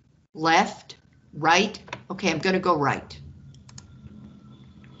 Left, right, okay, I'm gonna go right.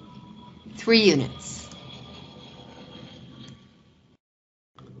 3 units.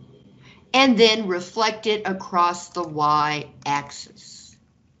 And then reflect it across the y-axis.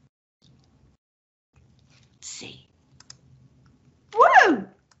 Let's see. Woo!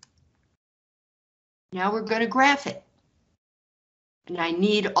 Now we're going to graph it. And I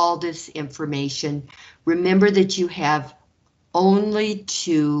need all this information. Remember that you have only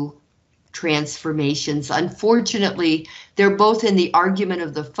 2 transformations. Unfortunately, they're both in the argument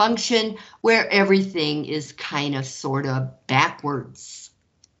of the function where everything is kind of sort of backwards.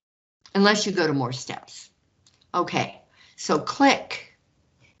 Unless you go to more steps. Okay, so click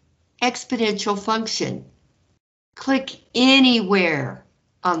exponential function. Click anywhere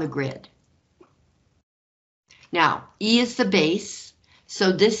on the grid. Now, e is the base,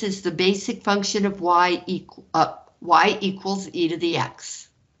 so this is the basic function of y equals e to the x.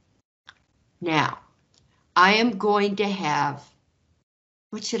 Now, I am going to have,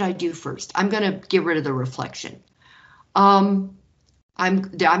 what should I do first? I'm going to get rid of the reflection. I'm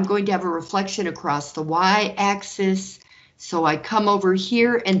going to have a reflection across the y-axis, so I come over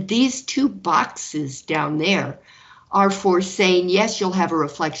here, and these 2 boxes down there are for saying, yes, you'll have a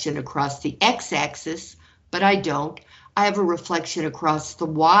reflection across the x-axis, but I don't. I have a reflection across the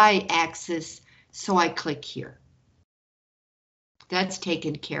y-axis, so I click here. That's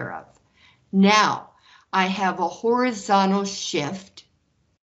taken care of. Now, I have a horizontal shift,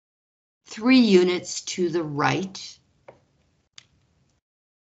 3 units to the right.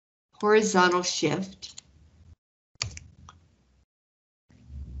 Horizontal shift.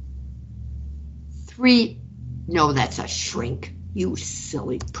 3, no, that's a shrink, you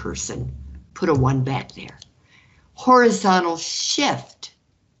silly person. Put a 1 back there. Horizontal shift.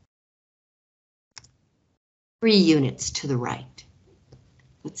 3 units to the right.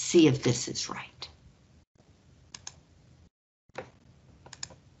 Let's see if this is right.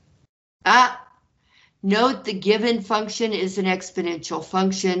 Note the given function is an exponential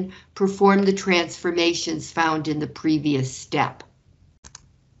function. Perform the transformations found in the previous step.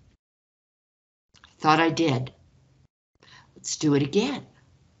 Thought I did. Let's do it again.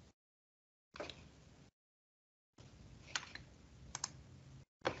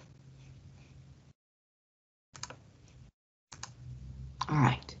 All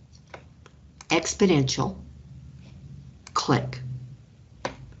right. Exponential. Click.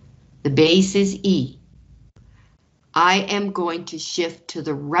 The base is E. I am going to shift to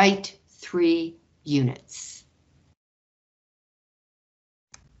the right 3 units.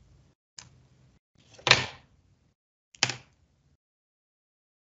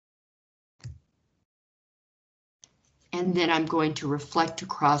 And then I'm going to reflect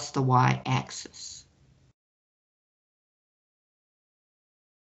across the y-axis.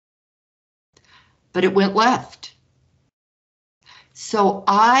 But it went left. So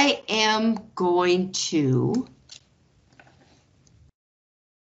I am going to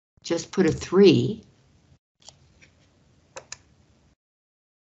just put a 3.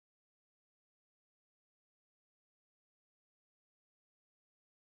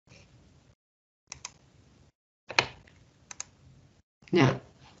 Now,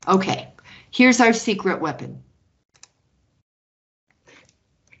 okay, here's our secret weapon.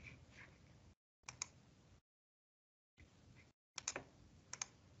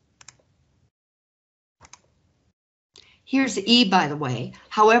 Here's E, by the way.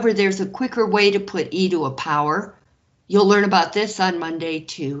 However, there's a quicker way to put E to a power. You'll learn about this on Monday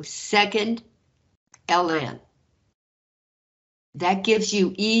too. Second ln. That gives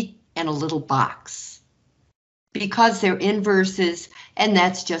you E and a little box. because they're inverses, and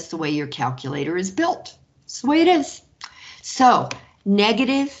that's just the way your calculator is built. It's the way it is. So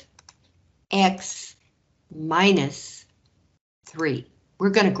negative x minus 3. We're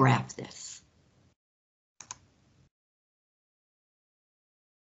going to graph this.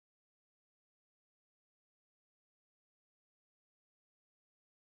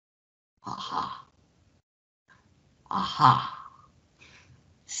 Aha. Aha.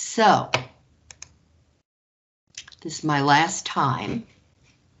 So, this is my last time.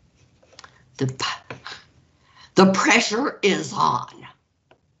 The pressure is on.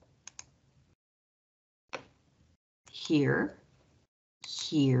 Here,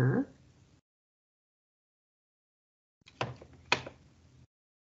 here,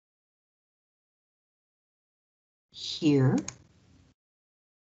 here,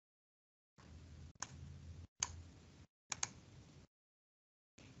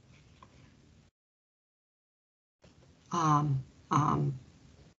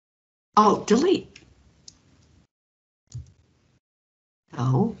 oh, delete.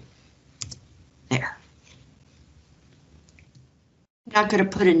 Oh, there. I'm not going to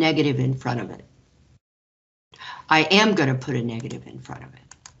put a negative in front of it. I am going to put a negative in front of it.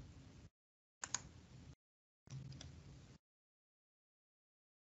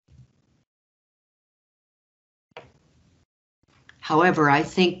 However, I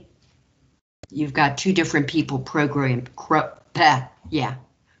think you've got two different people programming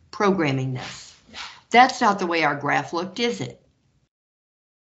this. That's not the way our graph looked, is it?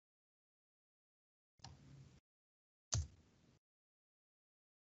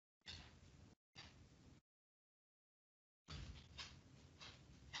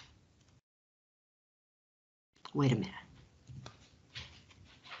 Wait a minute.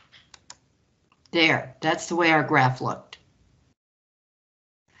 There, that's the way our graph looked.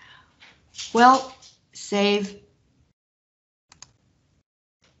 Well, save.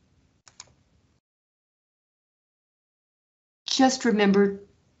 Just remember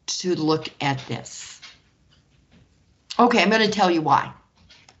to look at this. Okay, I'm going to tell you why.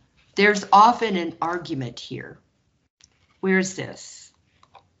 There's often an argument here. Where's this?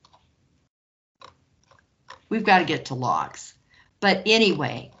 We've got to get to logs. But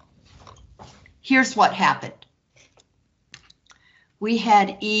anyway, here's what happened. We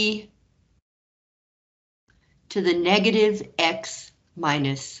had e to the negative x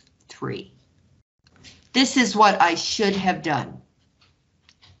minus 3. This is what I should have done.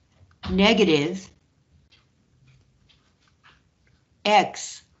 Negative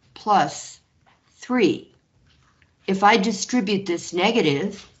x plus 3. If I distribute this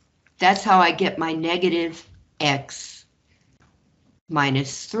negative, that's how I get my negative x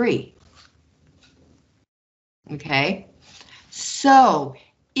minus 3. Okay, so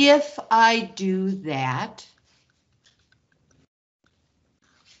if I do that,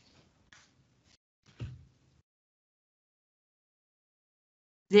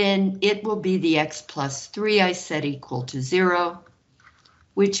 then it will be the x plus 3 I set equal to 0,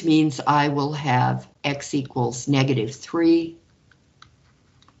 which means I will have x equals negative 3,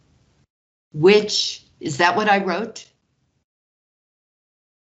 which, is that what I wrote?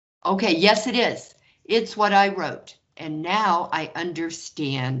 Okay, yes it is. It's what I wrote, and now I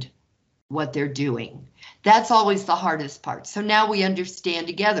understand what they're doing. That's always the hardest part. So now we understand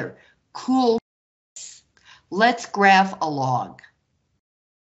together. Cool. Let's graph a log.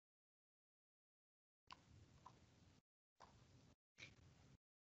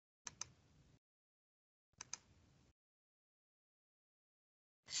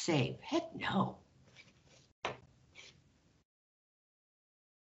 Save. Heck no.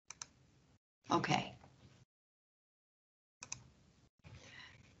 Okay.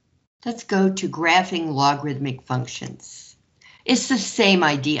 Let's go to graphing logarithmic functions. It's the same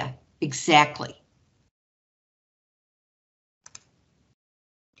idea, exactly.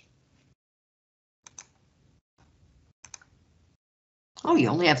 Oh, you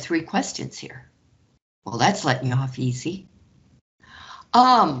only have 3 questions here. Well, that's letting you off easy.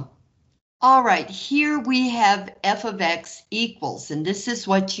 All right, here we have f of x equals, and this is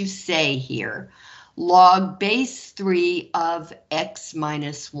what you say here, log base 3 of x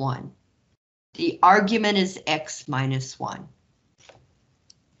minus 1. The argument is x minus 1.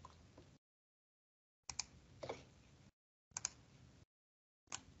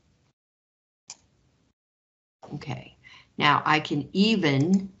 Okay, now I can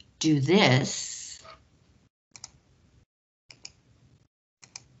even do this.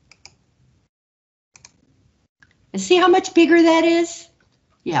 And see how much bigger that is?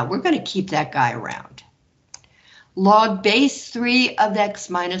 Yeah, we're going to keep that guy around. Log base 3 of x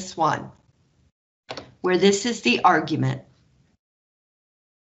minus 1. where this is the argument,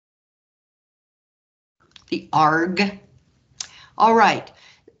 the arg. All right,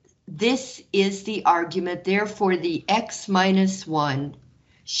 this is the argument, therefore the x minus 1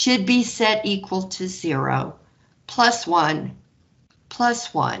 should be set equal to 0, plus 1,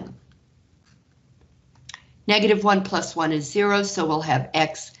 plus 1. Negative 1 plus 1 is 0, so we'll have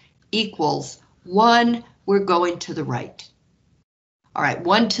x equals 1. We're going to the right. All right,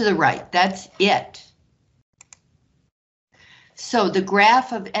 1 to the right, that's it. So the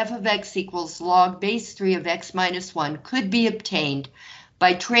graph of f of x equals log base 3 of x minus 1 could be obtained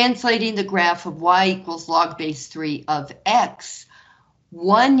by translating the graph of y equals log base 3 of x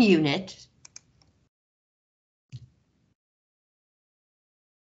 1 unit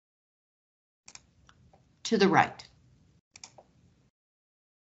to the right.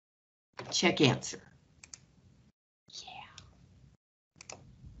 Check answer. Yeah.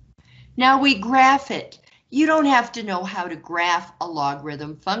 Now we graph it. You don't have to know how to graph a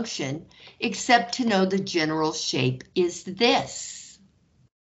logarithm function, except to know the general shape is this.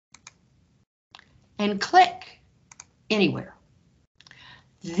 And click anywhere.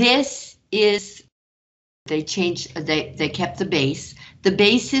 This is, they kept the base. The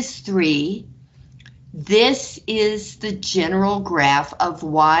base is 3. This is the general graph of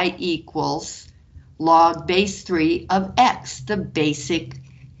y equals log base 3 of x, the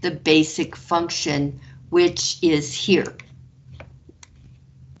basic function, which is here.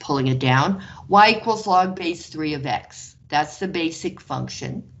 Pulling it down, y equals log base 3 of x. That's the basic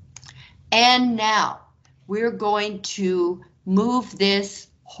function. And now we're going to move this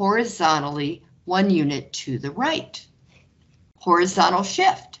horizontally 1 unit to the right. Horizontal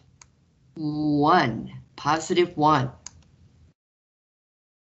shift. 1, positive 1.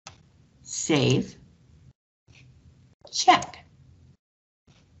 Save. Check.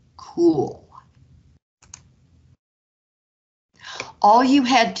 Cool. All you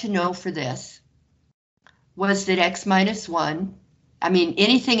had to know for this was that x minus 1, I mean,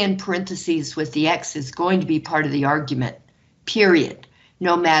 anything in parentheses with the x is going to be part of the argument, period,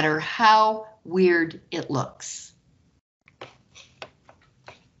 no matter how weird it looks.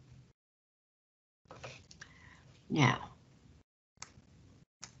 Now,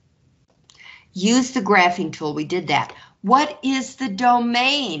 use the graphing tool, we did that. What is the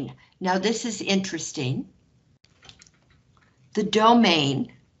domain? Now this is interesting. The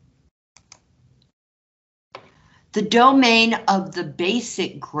domain of the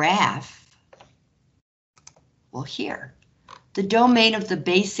basic graph, well here, the domain of the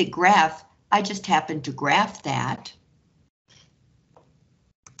basic graph, I just happened to graph that.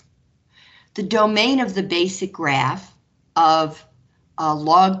 The domain of the basic graph of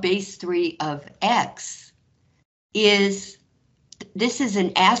log base 3 of x is, this is an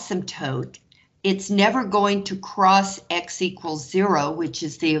asymptote. It's never going to cross x equals 0, which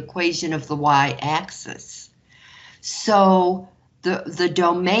is the equation of the y-axis. So the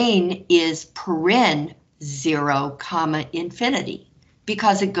domain is paren 0, infinity,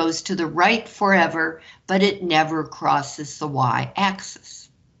 because it goes to the right forever, but it never crosses the y-axis.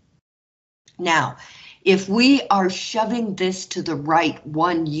 Now, if we are shoving this to the right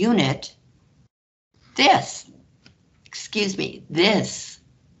 1 unit, this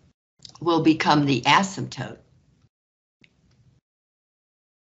will become the asymptote.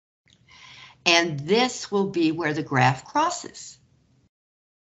 And this will be where the graph crosses.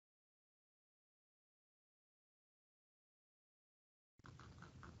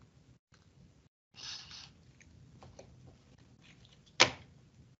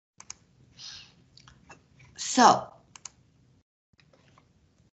 So,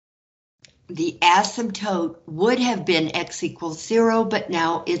 the asymptote would have been x equals 0, but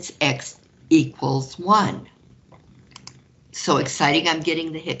now it's x equals 1. So exciting, I'm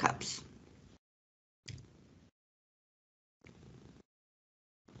getting the hiccups.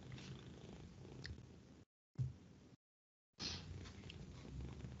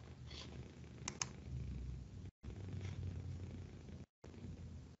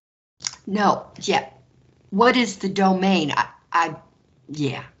 No, yeah. What is the domain?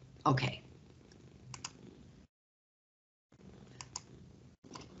 Yeah, okay.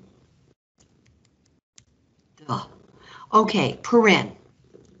 Okay, paren.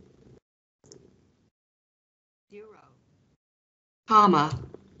 0,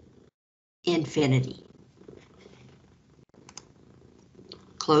 infinity.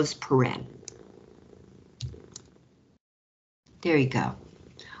 Close paren. There you go.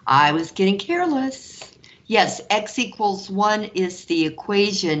 I was getting careless. Yes, x equals 1 is the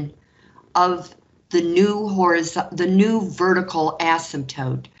equation of the new vertical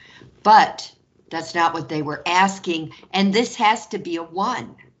asymptote, but That's not what they were asking, and this has to be a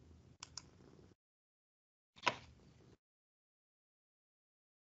 1.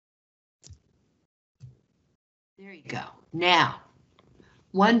 There you go. Now,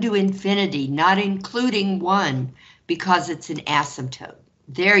 1 to infinity, not including 1, because it's an asymptote.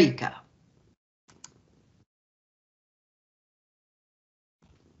 There you go.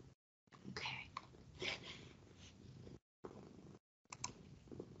 Okay.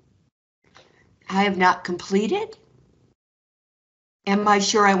 I have not completed? Am I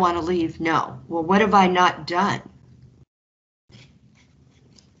sure I want to leave? No. Well, what have I not done?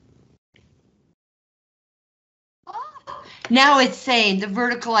 Now it's saying the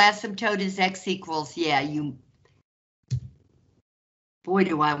vertical asymptote is x equals, yeah, you, boy,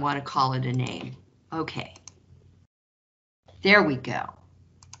 do I want to call it a name. Okay. There we go.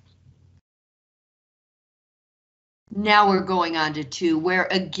 Now we're going on to 2, where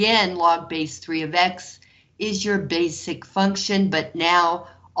again, log base 3 of x is your basic function, but now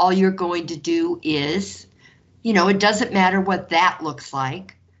all you're going to do is, you know, it doesn't matter what that looks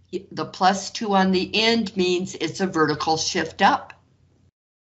like. The +2 on the end means it's a vertical shift up.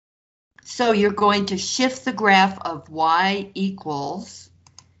 So you're going to shift the graph of y equals,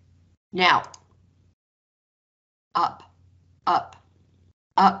 now, up, up,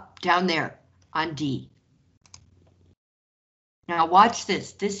 up, down there on D. Now watch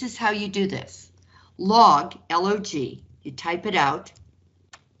this. This is how you do this. Log, L-O-G, you type it out.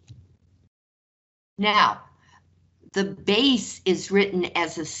 Now, the base is written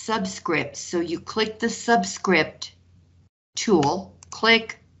as a subscript, so you click the subscript tool,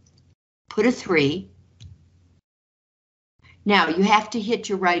 click, put a 3. Now you have to hit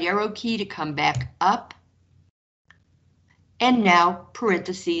your right arrow key to come back up. And now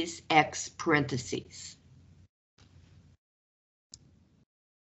parentheses, x parentheses.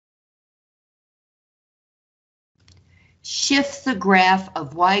 Shift the graph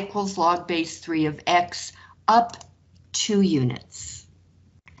of y equals log base 3 of x up 2 units.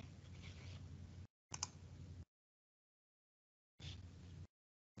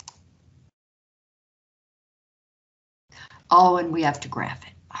 Oh, and we have to graph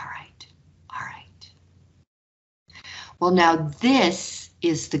it. All right, all right. Well, now this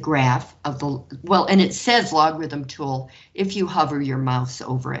is the graph of the, well, and it says logarithm tool if you hover your mouse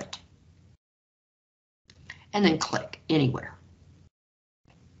over it. And then click anywhere.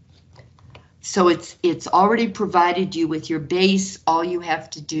 So it's already provided you with your base. All you have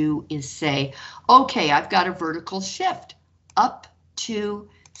to do is say, okay, I've got a vertical shift up 2,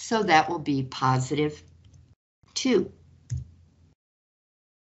 so that will be +2.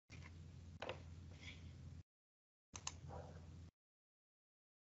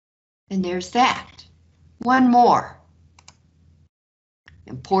 And there's that. One more.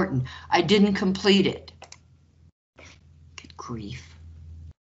 Important. I didn't complete it. Good grief.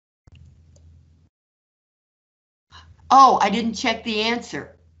 Oh, I didn't check the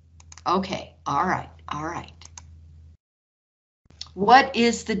answer. Okay, all right, all right. What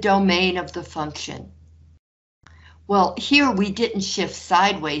is the domain of the function? Well, here we didn't shift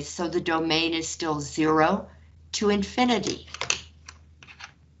sideways, so the domain is still 0 to infinity.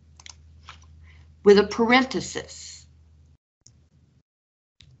 With a parenthesis.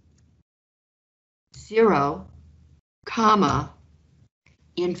 0, comma,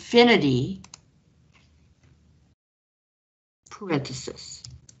 infinity, parenthesis.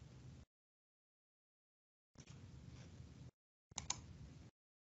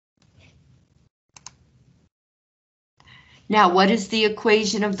 Now, what is the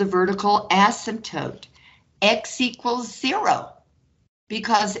equation of the vertical asymptote? X equals 0,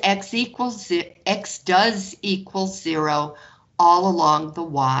 because x does equal 0 all along the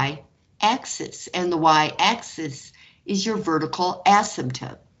y-axis, and the y-axis is your vertical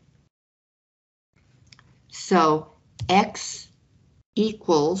asymptote. So x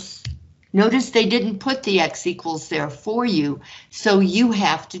equals, notice they didn't put the x equals there for you, so you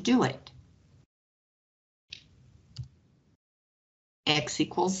have to do it. X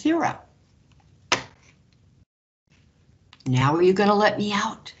equals 0. Now are you going to let me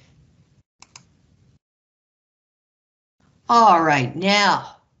out? All right,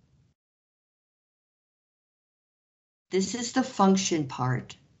 now. This is the function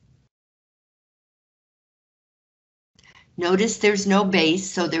part. Notice there's no base,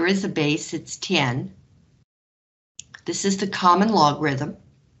 so there is a base, it's 10. This is the common logarithm.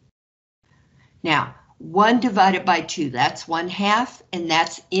 Now, 1 divided by 2, that's 1/2, and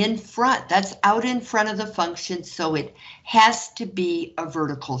that's in front, that's out in front of the function, so it has to be a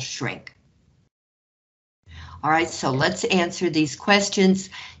vertical shrink. All right, so let's answer these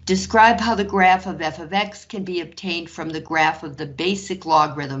questions. Describe how the graph of f of x can be obtained from the graph of the basic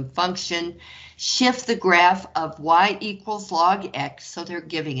logarithm function. Shift the graph of y equals log x, so they're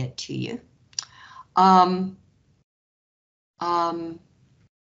giving it to you.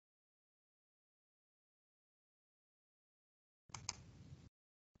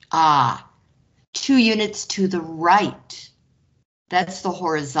 Ah, 2 units to the right. That's the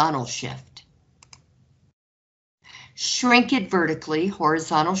horizontal shift. Shrink it vertically,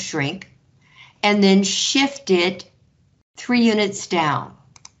 horizontal shrink, and then shift it 3 units down.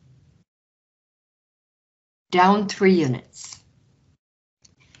 Down 3 units.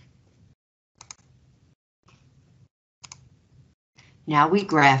 Now we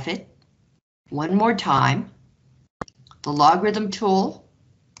graph it one more time. The logarithm tool,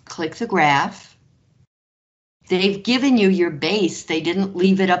 click the graph. They've given you your base. They didn't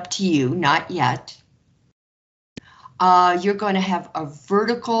leave it up to you, not yet. You're going to have a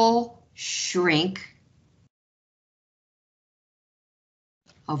vertical shrink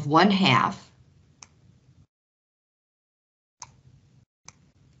of 1/2.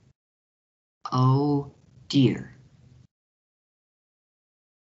 Oh dear.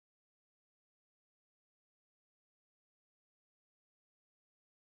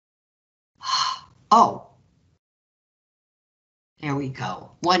 Oh, there we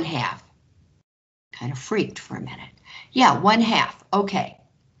go, 1/2. Kind of freaked for a minute. Yeah, 1/2, okay.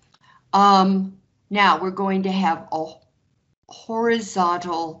 Now we're going to have a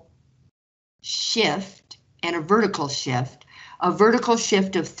horizontal shift and a vertical shift. A vertical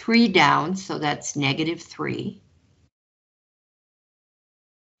shift of 3 down, so that's -3.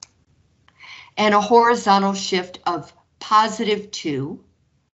 And a horizontal shift of +2,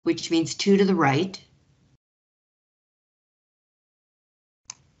 which means 2 to the right.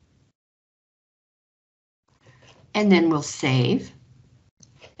 And then we'll save,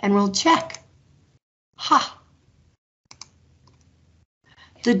 and we'll check. Ha!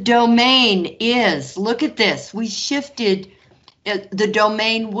 The domain is, look at this, we shifted, the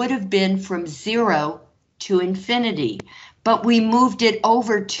domain would have been from 0 to infinity, but we moved it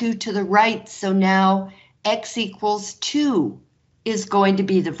over 2 to the right, so now x equals 2 is going to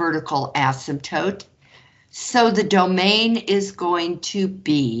be the vertical asymptote. So the domain is going to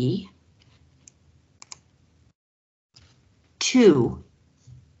be 2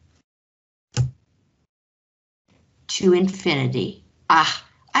 to infinity. Ah,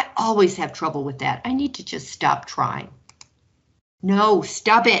 I always have trouble with that. I need to just stop trying. No,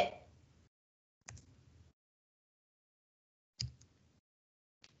 stop it.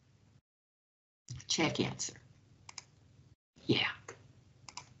 Check answer. Yeah.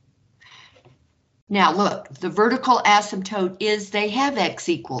 Now look, the vertical asymptote is they have x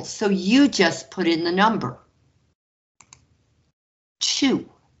equals, so you just put in the number. 2.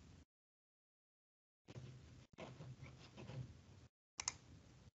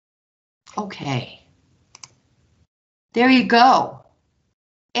 Okay. There you go.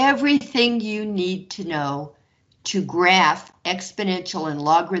 Everything you need to know to graph exponential and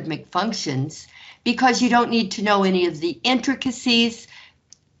logarithmic functions, because you don't need to know any of the intricacies.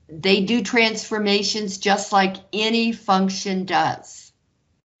 They do transformations just like any function does.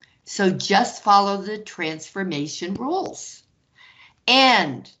 So just follow the transformation rules.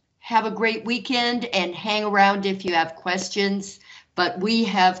 And have a great weekend and hang around if you have questions, but we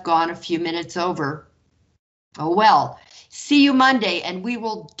have gone a few minutes over. Oh well, see you Monday, and we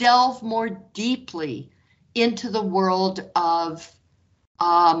will delve more deeply into the world of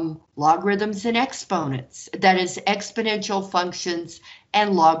logarithms and exponents, that is exponential functions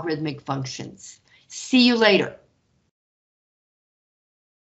and logarithmic functions. See you later.